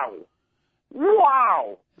 Wow.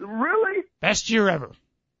 Really? Best year ever.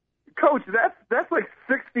 Coach, that's like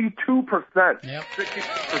 62%. Yep.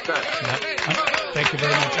 62%. Yep. Thank you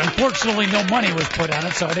very much. Unfortunately, no money was put on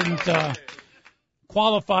it, so I didn't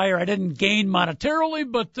qualify or I didn't gain monetarily,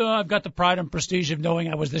 but I've got the pride and prestige of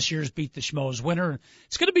knowing I was this year's Beat the Schmoes winner.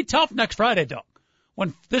 It's going to be tough next Friday, Doug.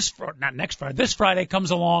 When this Friday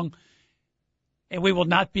comes along, and we will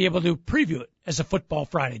not be able to preview it as a football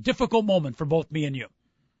Friday. Difficult moment for both me and you.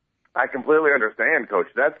 I completely understand, Coach.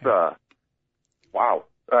 That's wow.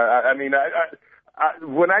 I mean,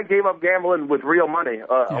 when I gave up gambling with real money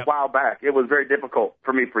a while back, it was very difficult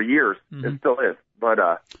for me for years. Mm-hmm. It still is, but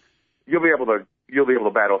you'll be able to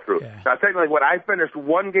battle through. Yeah. Now, technically, when I finished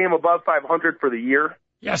one game above 500 for the year,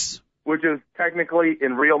 yes, which is technically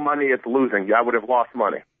in real money, it's losing. I would have lost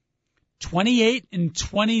money.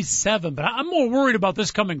 28-27, but I'm more worried about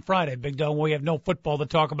this coming Friday, Big Dog, when we have no football to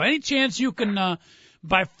talk about. Any chance you can,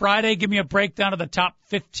 by Friday, give me a breakdown of the top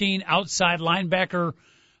 15 outside linebacker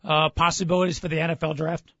possibilities for the NFL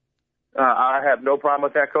draft? I have no problem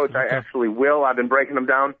with that, Coach. Okay. I actually will. I've been breaking them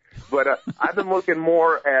down. But I've been looking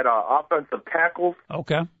more at offensive tackles,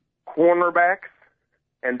 cornerbacks,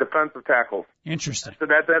 and defensive tackles. Interesting. So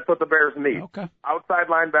that's what the Bears need. Okay. Outside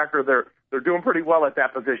linebacker, they're doing pretty well at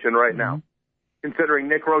that position right now, considering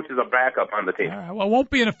Nick Roach is a backup on the team. All right. Well, it won't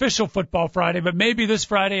be an official Football Friday, but maybe this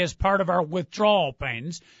Friday as part of our withdrawal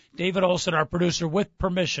pains. David Olson, our producer, with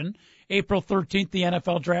permission, April 13th, the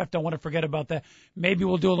NFL Draft. Don't want to forget about that. Maybe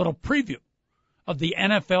we'll do a little preview of the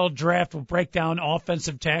NFL Draft. We'll break down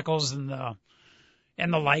offensive tackles and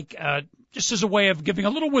the like, just as a way of giving a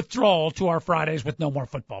little withdrawal to our Fridays with no more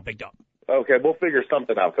football, Big Dog. Okay, we'll figure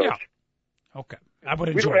something out, Coach. Yeah. Okay. I would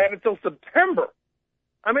enjoy it. We don't have it until September.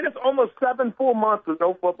 I mean, it's almost 7 full months with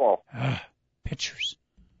no football. Pictures.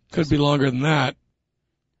 Could be longer than that.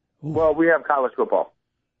 Ooh. Well, we have college football.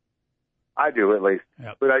 I do, at least.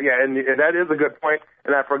 Yep. But, and that is a good point.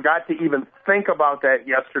 And I forgot to even think about that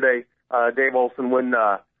yesterday, Dave Olson, when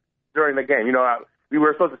during the game. You know, we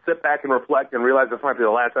were supposed to sit back and reflect and realize this might be the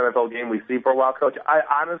last NFL game we see for a while, Coach. I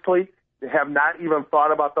honestly have not even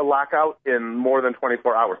thought about the lockout in more than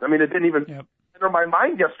 24 hours. I mean, it didn't even enter my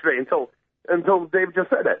mind yesterday until Dave just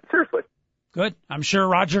said that. Seriously. Good. I'm sure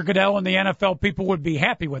Roger Goodell and the NFL people would be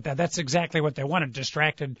happy with that. That's exactly what they wanted,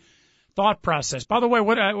 distracted thought process. By the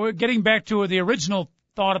way, getting back to the original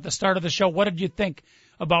thought at the start of the show, what did you think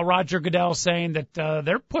about Roger Goodell saying that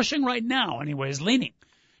they're pushing right now, anyways, leaning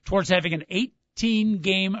towards having an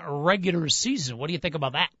 18-game regular season? What do you think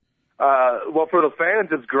about that? Well, for the fans,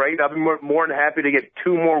 it's great. I'd be more than happy to get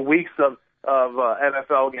 2 more weeks of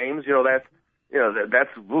NFL games. That's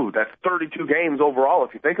 32 games overall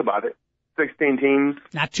if you think about it. 16 teams.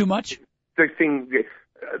 Not too much. 16.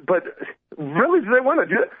 But really, do they want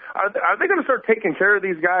to do it? Are they going to start taking care of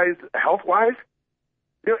these guys health-wise?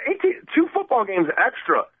 2 football games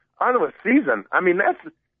extra onto a season. I mean,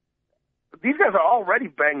 these guys are already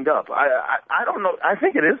banged up. I don't know. I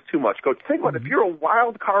think it is too much, Coach. Think about it. If you're a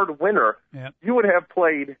wild card winner, you would have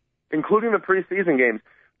played, including the preseason games,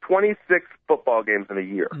 26 football games in a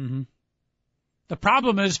year. Mm-hmm. The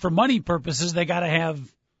problem is, for money purposes, they got to have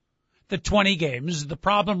the 20 games. The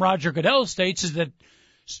problem, Roger Goodell states, is that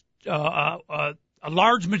a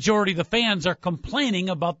large majority of the fans are complaining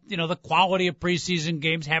about, the quality of preseason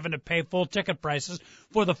games, having to pay full ticket prices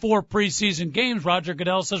for the 4 preseason games. Roger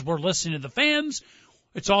Goodell says we're listening to the fans.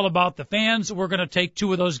 It's all about the fans. We're going to take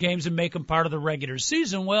 2 of those games and make them part of the regular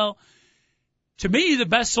season. Well, to me, the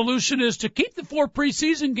best solution is to keep the 4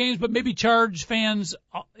 preseason games, but maybe charge fans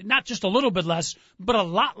not just a little bit less, but a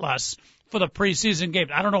lot less for the preseason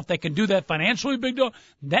games. I don't know if they can do that financially, Big Dog.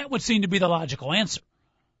 That would seem to be the logical answer.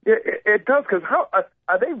 It does, because how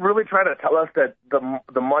are they really trying to tell us that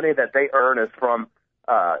the money that they earn is from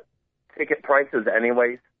ticket prices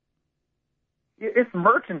anyways? It's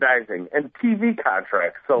merchandising and TV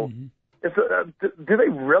contracts. So do they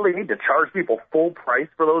really need to charge people full price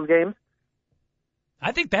for those games?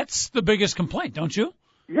 I think that's the biggest complaint, don't you?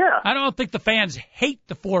 Yeah. I don't think the fans hate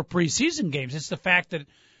the 4 preseason games. It's the fact that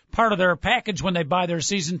part of their package when they buy their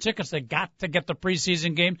season tickets, they got to get the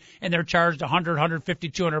preseason game, and they're charged $100, $150,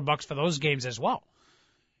 $200 for those games as well.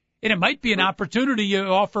 And it might be an opportunity you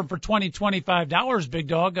offer for $20, $25, Big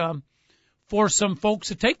Dog, for some folks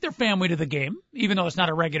to take their family to the game, even though it's not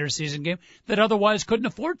a regular season game, that otherwise couldn't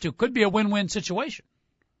afford to. Could be a win-win situation.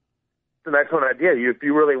 It's an excellent idea. If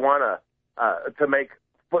you really want to make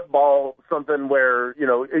football something where,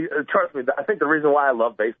 trust me, I think the reason why I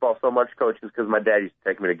love baseball so much, Coach, is because my dad used to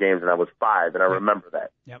take me to games when I was 5, and I remember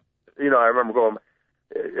that. Yep. I remember going,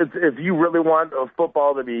 if you really want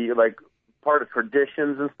football to be, like, part of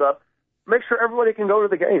traditions and stuff, make sure everybody can go to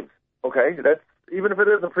the games, okay? That's, even if it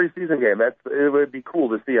is a preseason game, it would be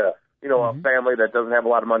cool to see a family that doesn't have a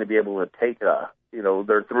lot of money be able to take their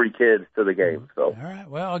 3 kids to the game. So. All right.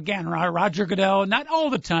 Well, again, Roger Goodell, not all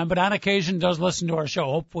the time, but on occasion does listen to our show.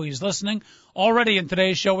 Hopefully he's listening. Already in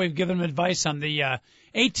today's show, we've given him advice on the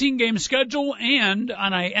 18-game schedule and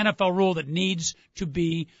on an NFL rule that needs to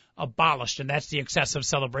be abolished, and that's the excessive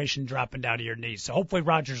celebration dropping down to your knees. So hopefully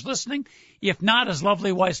Roger's listening. If not, his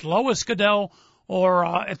lovely wife, Lois Goodell, or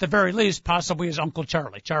at the very least, possibly his Uncle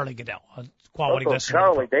Charlie Goodell, a quality Uncle listener.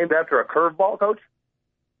 Charlie, named after a curveball, Coach?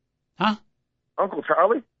 Huh? Uncle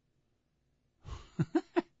Charlie?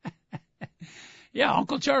 Yeah,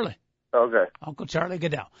 Uncle Charlie. Okay. Uncle Charlie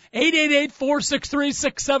Goodell.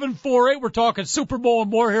 888-463-6748. We're talking Super Bowl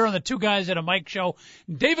and more here on the Two Guys at a Mic show.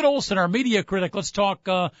 David Olson, our media critic. Let's talk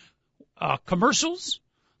commercials.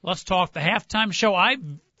 Let's talk the halftime show. I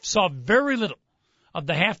saw very little of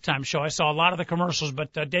the halftime show. I saw a lot of the commercials,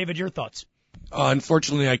 but David, your thoughts?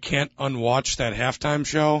 Unfortunately, I can't unwatch that halftime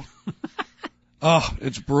show. Oh,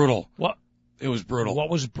 it's brutal. What? It was brutal. What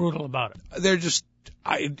was brutal about it? They're just,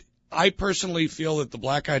 I personally feel that the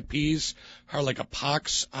Black Eyed Peas are like a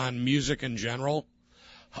pox on music in general.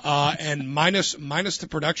 And minus the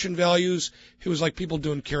production values, it was like people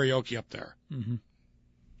doing karaoke up there. Mm-hmm.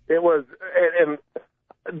 It was, and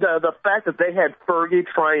the fact that they had Fergie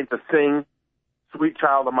trying to sing Sweet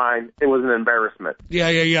Child of Mine, it was an embarrassment.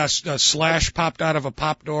 Yeah. Slash popped out of a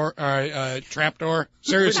trap door.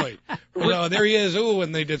 Seriously. Well, there he is. Ooh,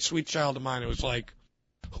 and they did Sweet Child of Mine. It was like,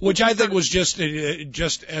 which I think was just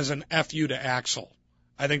as an FU to Axl.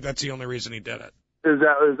 I think that's the only reason he did it.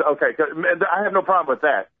 Okay? I have no problem with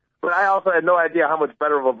that. But I also had no idea how much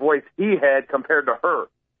better of a voice he had compared to her.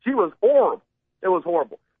 She was horrible. It was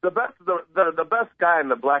horrible. The best guy in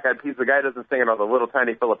the Black Eyed Peas, the guy doesn't sing the little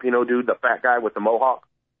tiny Filipino dude, the fat guy with the mohawk.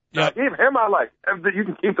 Yeah. Him I like. You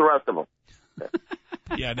can keep the rest of them.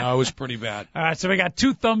 Yeah, no, it was pretty bad. All right, so we got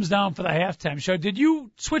 2 thumbs down for the halftime show. Did you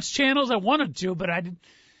switch channels? I wanted to, but I didn't.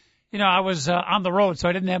 You know, I was on the road, so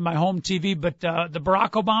I didn't have my home TV. But the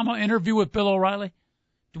Barack Obama interview with Bill O'Reilly,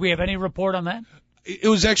 do we have any report on that? It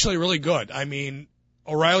was actually really good. I mean,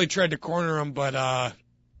 O'Reilly tried to corner him, but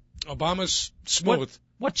Obama's smooth.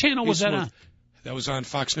 What channel was that on? That was on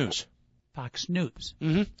Fox News. Fox News.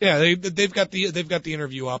 Mm-hmm. Yeah, they've got the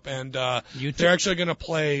interview up, and they're actually going to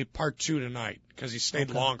play part 2 tonight because he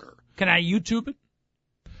stayed longer. Can I YouTube it?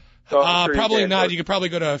 Probably not. You could probably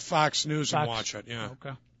go to Fox News and watch it. Yeah.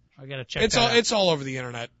 Okay. I gotta check. It's all over the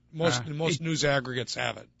internet. Most news aggregates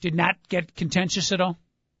have it. Did not get contentious at all?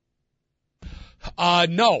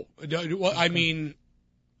 No. I mean,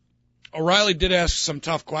 O'Reilly did ask some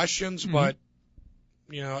tough questions, but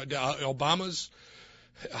you know, Obama's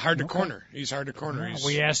hard to corner. He's hard to corner.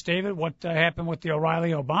 We asked David what happened with the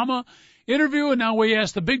O'Reilly-Obama interview, and now we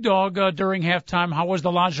asked the Big Dog during halftime, how was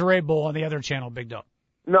the lingerie bowl on the other channel, Big Dog?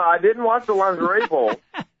 No, I didn't watch the lingerie bowl.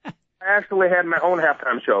 I actually had my own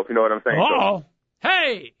halftime show, if you know what I'm saying. Oh,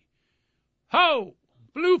 hey, ho,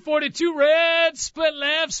 blue 42, red, split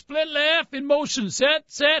left, in motion, set,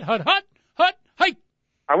 hut, hike.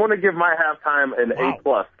 I want to give my halftime an A+.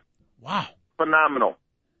 Wow. Phenomenal.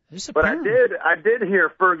 But I did hear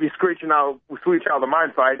Fergie screeching out Sweet Child of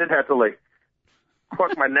Mine, so I did have to,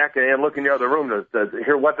 crook my neck and look in the other room to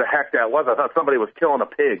hear what the heck that was. I thought somebody was killing a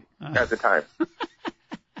pig at the time.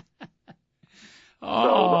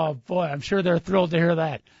 Boy, I'm sure they're thrilled to hear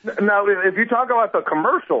that. Now, if you talk about the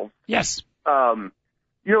commercials, yes,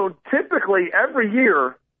 typically every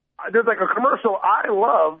year there's a commercial I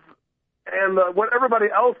love, and what everybody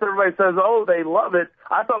says, oh, they love it,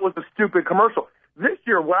 I thought was a stupid commercial. This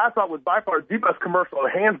year, what I thought was by far the best commercial,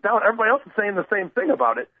 hands down, everybody else is saying the same thing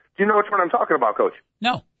about it. Do you know which one I'm talking about, Coach?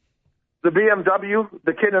 No. The BMW,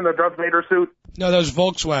 the kid in the Darth Vader suit? No, that was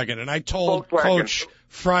Volkswagen, and I told Coach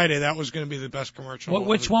Friday that was going to be the best commercial.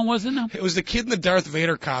 Which one was it now? It was the kid in the Darth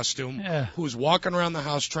Vader costume who was walking around the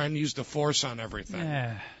house trying to use the Force on everything.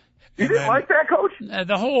 Yeah. You didn't like that, Coach?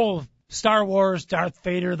 The whole Star Wars, Darth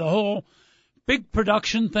Vader, the whole big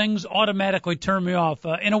production things automatically turn me off.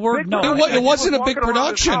 In a word, no. It wasn't a big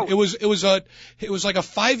production. It was like a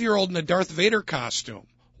 5-year-old in a Darth Vader costume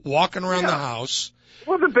walking around the house. It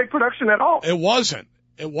wasn't big production at all. It wasn't.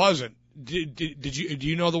 Do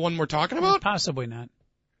you know the one we're talking about? Possibly not.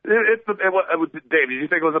 It was Dave, did you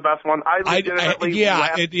think it was the best one? I did.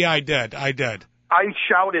 I did. I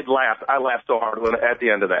shouted laugh. I laughed so hard at the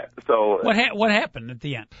end of that. So what happened at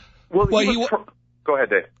the end? Well, go ahead,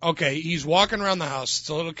 Dave. Okay, he's walking around the house. It's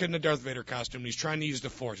a little kid in a Darth Vader costume. He's trying to use the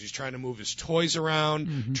Force. He's trying to move his toys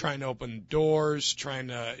around, trying to open doors, trying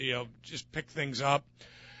to, just pick things up.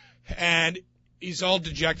 And he's all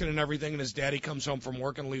dejected and everything, and his daddy comes home from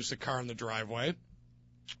work and leaves the car in the driveway.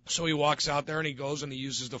 So he walks out there and he goes and he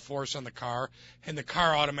uses the Force on the car, and the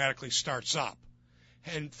car automatically starts up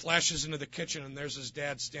and flashes into the kitchen, and there's his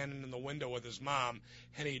dad standing in the window with his mom,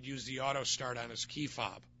 and he had used the auto start on his key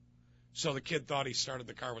fob. So the kid thought he started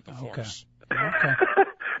the car with the Force. Okay.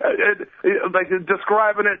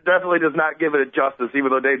 Describing it definitely does not give it justice,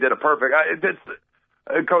 even though Dave did it perfect.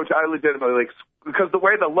 Coach, I legitimately, because the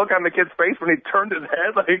way the look on the kid's face when he turned his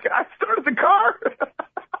head, I started the car.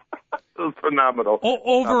 It was phenomenal.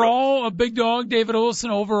 Overall, a Big Dog, David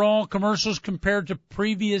Olson, overall commercials compared to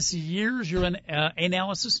previous years, your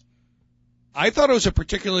analysis? I thought it was a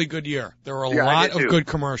particularly good year. There were a lot of good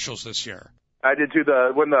commercials this year. I did too.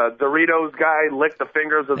 When the Doritos guy licked the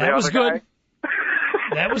fingers of the other guy.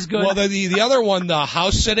 That was good. Well, the other one, the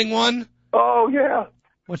house sitting one. Oh yeah.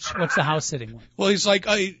 What's the house sitting one? Well, he's like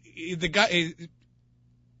the guy.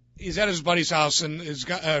 He's at his buddy's house and his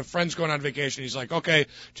friend's going on vacation. He's like, okay,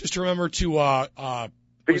 just remember to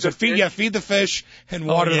feed the fish and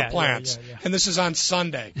water the plants. Yeah. And this is on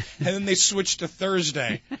Sunday. And then they switch to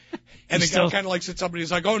Thursday. And the guy kind of looks at somebody,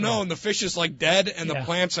 he's like, oh no, and the fish is like dead and the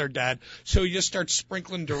plants are dead. So he just starts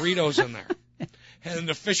sprinkling Doritos in there. And then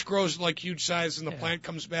the fish grows like huge size and the plant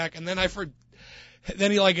comes back. And then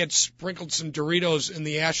then he like had sprinkled some Doritos in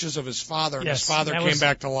the ashes of his father, and his father came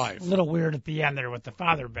back to life. A little weird at the end there with the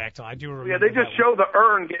father back to life. I do remember. Yeah, they just show the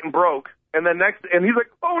urn getting broke, and then and he's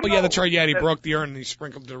like, oh no. Oh yeah, that's right. Yeah, he broke the urn and he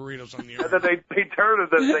sprinkled Doritos on the urn. And then they turn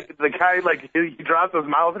and the guy like he drops his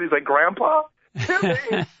mouth and he's like, Grandpa.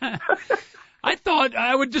 I thought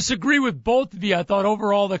I would disagree with both of you. I thought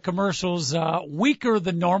overall the commercials weaker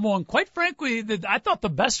than normal, and quite frankly, I thought the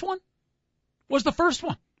best one was the first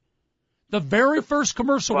one. The very first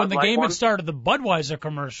commercial when the game had started, the Budweiser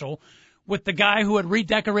commercial with the guy who had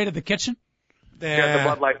redecorated the kitchen. Yeah, the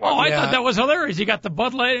Bud Light one. Oh, I thought that was hilarious. You got the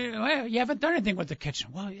Bud Light. Well, you haven't done anything with the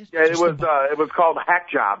kitchen. Well, it was called Hack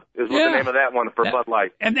Job is what the name of that one for Bud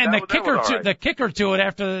Light. And the kicker to it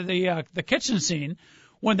after the kitchen scene,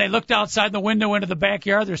 when they looked outside the window into the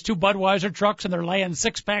backyard, there's two Budweiser trucks and they're laying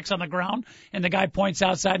 6-packs on the ground, and the guy points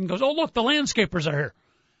outside and goes, "Oh, look, the landscapers are here."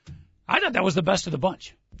 I thought that was the best of the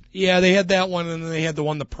bunch. Yeah, they had that one, and then they had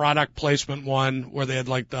the product placement one, where they had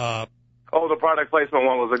like the... Oh, the product placement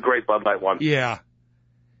one was a great Bud Light one. Yeah.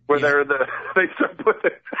 Where they start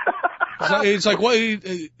putting... It's like, well,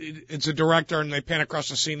 it's a director, and they pan across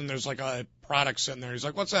the scene, and there's like a product sitting there. He's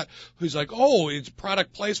like, what's that? He's like, oh, it's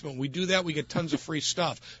product placement. We do that, we get tons of free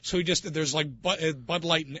stuff. So there's like Bud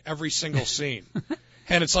Light in every single scene.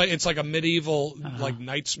 And it's like a medieval like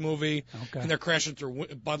Knights movie, and they're crashing through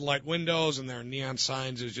Bud Light windows, and their neon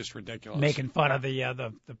signs is just ridiculous. Making fun of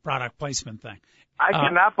the product placement thing. I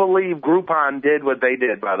cannot believe Groupon did what they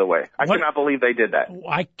did. By the way, I cannot believe they did that.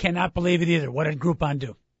 I cannot believe it either. What did Groupon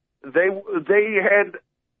do? They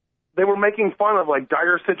were making fun of like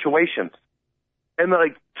dire situations, and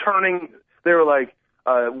like they were like,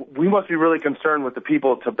 we must be really concerned with the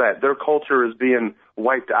people of Tibet. Their culture is being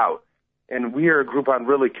wiped out. And we here at Groupon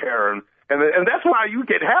really care, and that's why you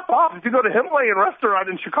get half off if you go to Himalayan restaurant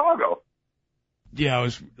in Chicago. Yeah, it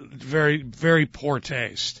was very, very poor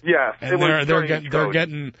taste. Yeah, and they're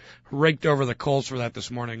getting raked over the coals for that this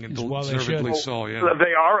morning, and deservedly so. Yeah,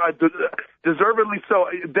 they are deservedly so.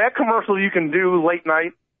 That commercial you can do late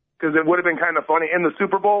night because it would have been kind of funny. In the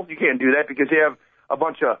Super Bowl, you can't do that because you have a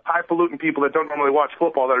bunch of highfalutin people that don't normally watch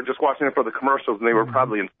football that are just watching it for the commercials, and they were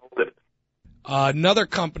probably insulted. Another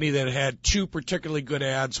company that had two particularly good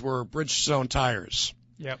ads were Bridgestone tires.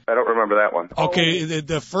 Yep. I don't remember that one. Okay,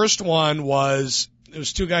 the first one was, it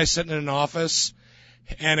was two guys sitting in an office,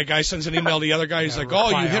 and a guy sends an email to the other guy. He's like,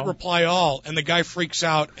 oh, you hit reply all. And the guy freaks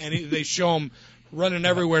out, and they show him running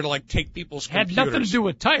everywhere to, like, take people's computers. Had nothing to do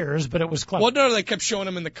with tires, but it was clever. Well, no, they kept showing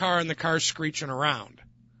him in the car, and the car's screeching around.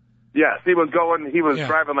 Yes, he was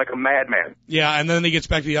driving like a madman. Yeah, and then he gets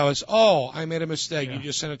back to the office. Oh, I made a mistake. You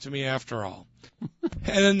just sent it to me after all.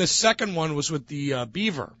 And then the second one was with the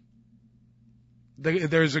beaver.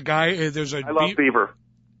 There's a guy. I love beaver.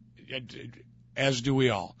 As do we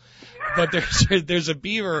all. But there's a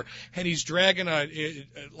beaver, and he's dragging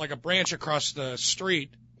a branch across the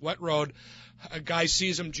street, wet road. A guy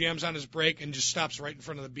sees him, jams on his brake, and just stops right in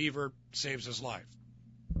front of the beaver, saves his life.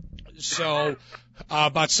 So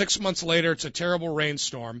about 6 months later, it's a terrible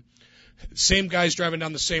rainstorm. Same guy's driving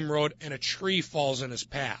down the same road, and a tree falls in his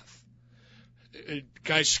path.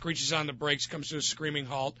 Guy screeches on the brakes, comes to a screaming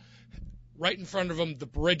halt. Right in front of him, the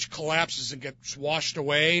bridge collapses and gets washed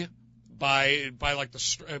away by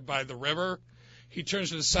the river. He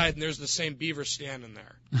turns to the side, and there's the same beaver standing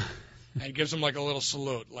there. And he gives him like a little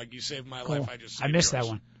salute, like, you saved my life, I just saved I missed yours. that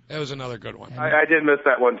one. That was another good one. I did miss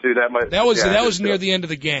that one too. That was near the end of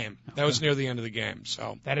the game. That was near the end of the game.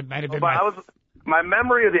 So that might have been. My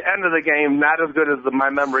memory of the end of the game not as good as my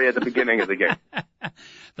memory at the beginning of the game.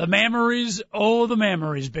 The memories,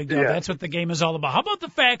 Big Dog. Yeah. That's what the game is all about. How about the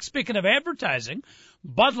fact, speaking of advertising,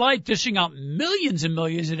 Bud Light dishing out millions and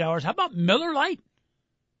millions of dollars. How about Miller Lite?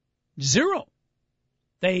 Zero.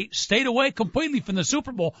 They stayed away completely from the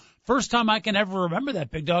Super Bowl. First time I can ever remember that,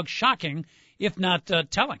 Big Dog. Shocking, if not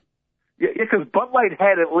telling. Yeah, because Bud Light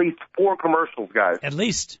had at least 4 commercials, guys. At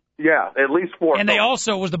least. Yeah, at least 4. And they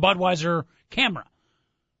also was the Budweiser camera,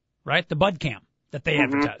 right? The Bud Cam that they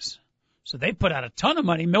advertised. So they put out a ton of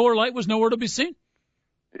money. Miller Lite was nowhere to be seen.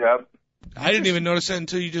 Yep. I didn't even notice that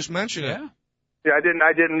until you just mentioned it. Yeah, I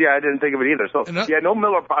didn't think of it either. So, no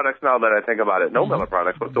Miller products now that I think about it. No Miller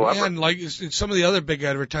products whatsoever. Yeah, and like some of the other big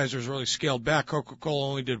advertisers really scaled back. Coca-Cola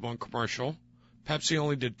only did 1 commercial. Pepsi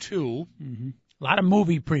only did 2. Mm-hmm. A lot of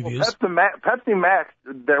movie previews. Well, Pepsi Max,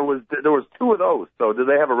 there was 2 of those. So did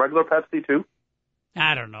they have a regular Pepsi too?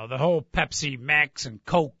 I don't know, the whole Pepsi Max and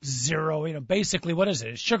Coke Zero, basically what is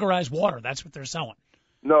it? It's sugarized water. That's what they're selling.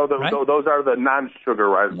 No, right? Those are the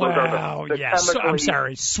non-sugarized. Wow, those are the yes. I'm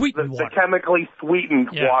sorry, sweetened water. The chemically sweetened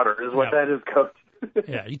water is what that is, Coach.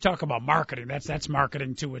 Yeah, you talk about marketing. That's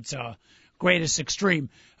marketing to its greatest extreme.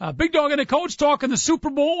 Big Dog and the Coach talking the Super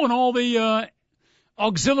Bowl and all the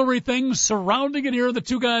auxiliary things surrounding it here on the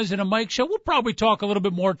Two Guys in a Mic show. We'll probably talk a little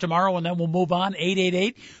bit more tomorrow, and then we'll move on.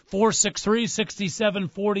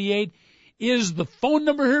 888-463-6748 is the phone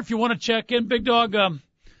number here if you want to check in. Big Dog,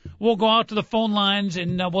 we'll go out to the phone lines,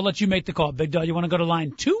 and we'll let you make the call. Big Dog, you want to go to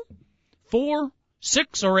line 2, 4,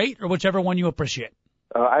 6, or 8, or whichever one you appreciate?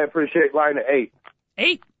 I appreciate line 8.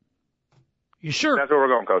 8? You sure? That's where we're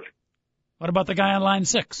going, Coach. What about the guy on line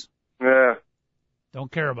 6? Yeah. Don't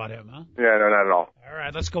care about him, huh? Yeah, no, not at all. All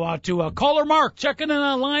right, let's go out to caller Mark, checking in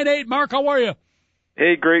on line 8. Mark, how are you?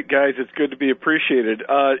 Hey, great, guys. It's good to be appreciated.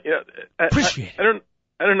 Appreciate it.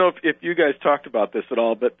 I don't know if you guys talked about this at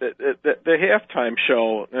all, but the halftime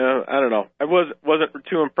show, I don't know. I wasn't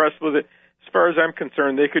too impressed with it. As far as I'm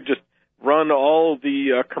concerned, they could just run all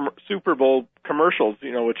the Super Bowl commercials,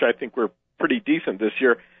 which I think were pretty decent this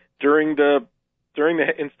year, during the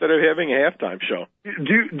instead of having a halftime show.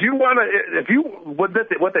 Do you want to?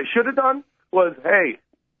 What they should have done was, hey,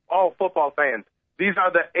 all football fans, these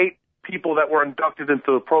are the 8 people that were inducted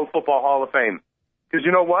into the Pro Football Hall of Fame. Because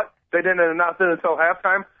you know what? They didn't announce it until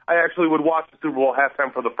halftime. I actually would watch the Super Bowl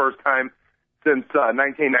halftime for the first time since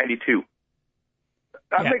 1992.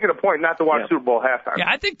 I'm making a point not to watch Super Bowl halftime. Yeah,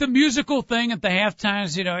 I think the musical thing at the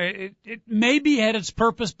halftimes, it maybe had its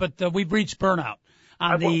purpose, but we've reached burnout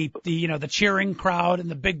on the cheering crowd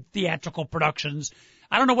and the big theatrical productions.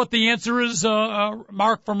 I don't know what the answer is,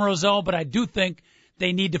 Mark from Roselle, but I do think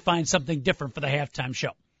they need to find something different for the halftime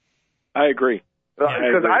show. I agree.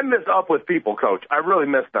 Because I miss Up With People, Coach. I really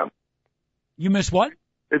miss them. You miss what?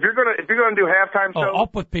 If you're gonna do halftime shows,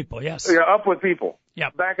 Up With People, yes. Yeah, Up With People. Yeah.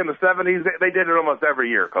 Back in the 70s, they did it almost every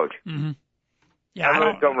year, Coach. Mm-hmm. Yeah,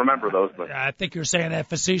 I don't remember those, but I think you're saying that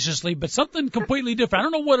facetiously, but something completely different. I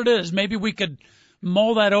don't know what it is. Maybe we could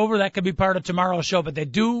mull that over. That could be part of tomorrow's show, but they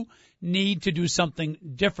do need to do something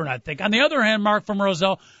different, I think. On the other hand, Mark from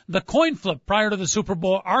Roselle, the coin flip prior to the Super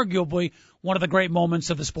Bowl, arguably one of the great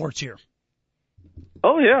moments of the sports year.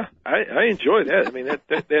 Oh yeah, I enjoy that. I mean that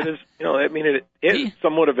is it has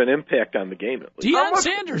somewhat of an impact on the game at least. Deion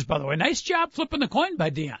Sanders, by the way, nice job flipping the coin by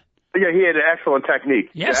Deion. Yeah, he had an excellent technique.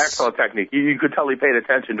 Yes, excellent technique. You could tell he paid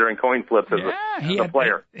attention during coin flips as a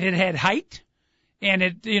player. It had height, and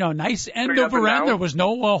nice end over end. There was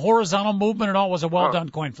no horizontal movement at all. It was a well done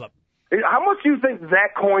coin flip. How much do you think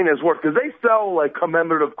that coin is worth? Because they sell like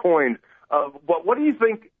commemorative coins. What do you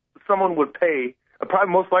think someone would pay? Probably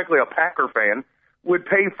most likely a Packer fan would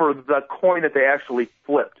pay for the coin that they actually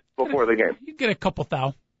flipped before the game. You get a couple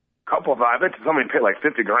thou. I bet somebody paid like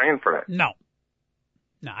 $50,000 for that. No,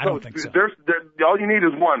 I don't think so. All you need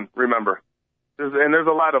is one, remember. There's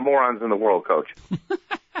a lot of morons in the world, Coach.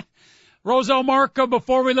 Roselle, Mark,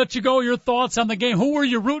 before we let you go, your thoughts on the game. Who were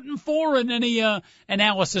you rooting for, and any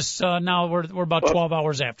analysis now we're about 12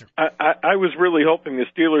 hours after? I was really hoping the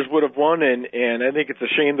Steelers would have won, and I think it's a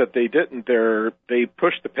shame that they didn't. They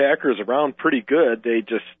pushed the Packers around pretty good. They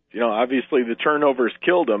just, obviously the turnovers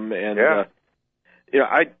killed them, and I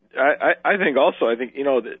think also,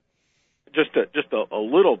 that just a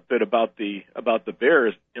little bit about the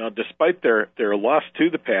Bears, despite their loss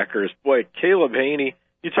to the Packers, boy, Caleb Haney.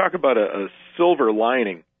 You talk about a silver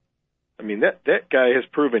lining. I mean, that guy has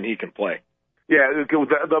proven he can play. Yeah,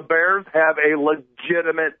 the Bears have a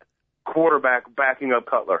legitimate quarterback backing up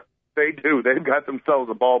Cutler. They do. They've got themselves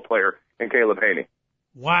a ball player in Caleb Haney.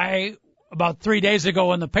 Why, about 3 days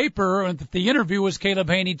ago in the paper, the interview was Caleb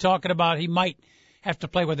Haney talking about he might have to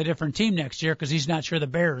play with a different team next year because he's not sure the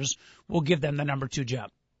Bears will give them the number 2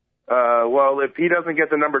 job. Well, if he doesn't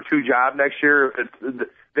get the number 2 job next year,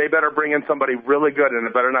 they better bring in somebody really good, and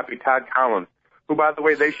it better not be Todd Collins, who, by the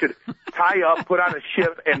way, they should tie up, put on a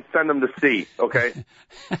ship, and send him to sea, okay?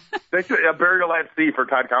 They should burial at sea for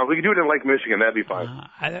Todd Collins. We could do it in Lake Michigan. That'd be fine.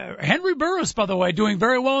 Henry Burris, by the way, doing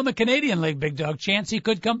very well in the Canadian League, Big Dog. Chance he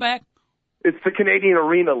could come back? It's the Canadian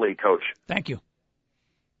Arena League, Coach. Thank you.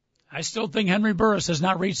 I still think Henry Burris has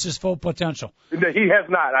not reached his full potential. He has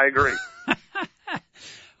not. I agree.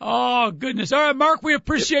 Oh, goodness. All right, Mark, we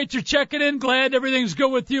appreciate your checking in. Glad everything's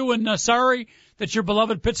good with you, and sorry that your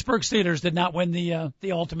beloved Pittsburgh Steelers did not win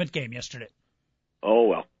the ultimate game yesterday. Oh,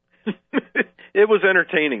 well. It was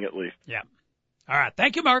entertaining, at least. Yeah. All right.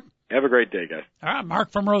 Thank you, Mark. Have a great day, guys. All right, Mark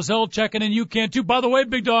from Roselle checking in. You can, too. By the way,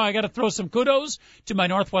 Big Dog, I got to throw some kudos to my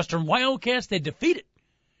Northwestern Wildcats. They defeated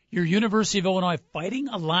your University of Illinois Fighting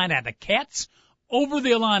Illini. The Cats over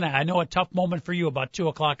the Illini. I know a tough moment for you about 2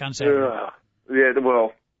 o'clock on Saturday. It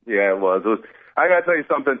was. I got to tell you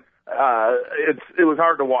something. It was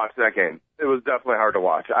hard to watch that game. It was definitely hard to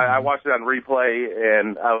watch. I watched it on replay,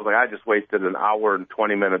 and I was like, I just wasted an hour and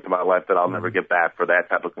 20 minutes of my life that I'll never get back for that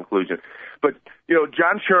type of conclusion. But,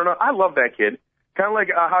 John Cherna, I love that kid. Kind of like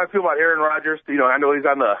how I feel about Aaron Rodgers. I know he's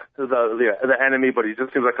on the enemy, but he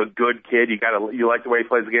just seems like a good kid. You like the way he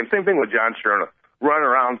plays the game. Same thing with John Cherna. Running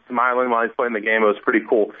around, smiling while he's playing the game. It was pretty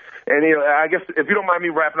cool. And, I guess if you don't mind me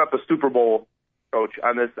wrapping up the Super Bowl, Coach,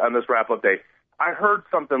 on this wrap-up day, I heard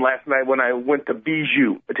something last night when I went to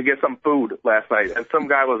Bijou to get some food last night, and some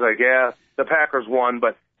guy was like, yeah, the Packers won,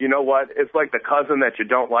 but you know what? It's like the cousin that you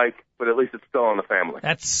don't like, but at least it's still in the family.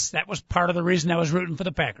 That was part of the reason I was rooting for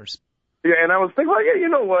the Packers. Yeah, and I was thinking, well, yeah, you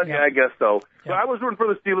know what? Yeah, I guess so. Yeah. But I was rooting for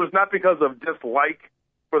the Steelers not because of dislike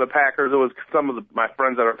for the Packers. It was some of my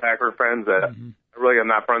friends that are Packer friends that I really am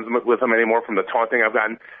not friends with them anymore from the taunting I've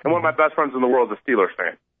gotten. And one of my best friends in the world is a Steelers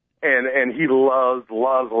fan. And he loves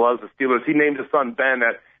the Steelers. He named his son Ben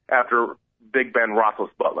after Big Ben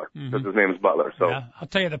Roethlisberger, because his name is Butler. So I'll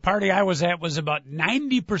tell you, the party I was at was about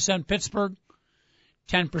 90% Pittsburgh,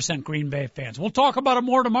 10% Green Bay fans. We'll talk about it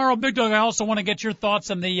more tomorrow, Big Dog. I also want to get your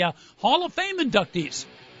thoughts on the Hall of Fame inductees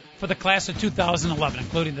for the class of 2011,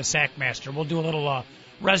 including the Sackmaster. We'll do a little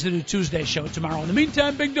Residue Tuesday show tomorrow. In the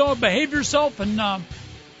meantime, Big Dog, behave yourself, and I'm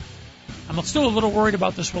still a little worried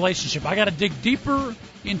about this relationship. I got to dig deeper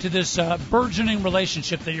into this burgeoning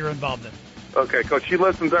relationship that you're involved in. Okay, Coach. She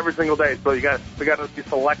listens every single day, so we got to be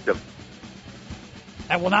selective.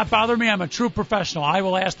 That will not bother me. I'm a true professional. I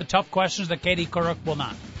will ask the tough questions that Katie Couric will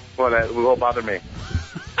not. Well, that will bother me.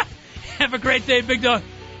 Have a great day, Big Dog.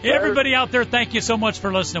 Everybody out there, thank you so much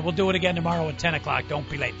for listening. We'll do it again tomorrow at 10 o'clock. Don't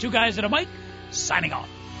be late. Two Guys and a Mic, signing off.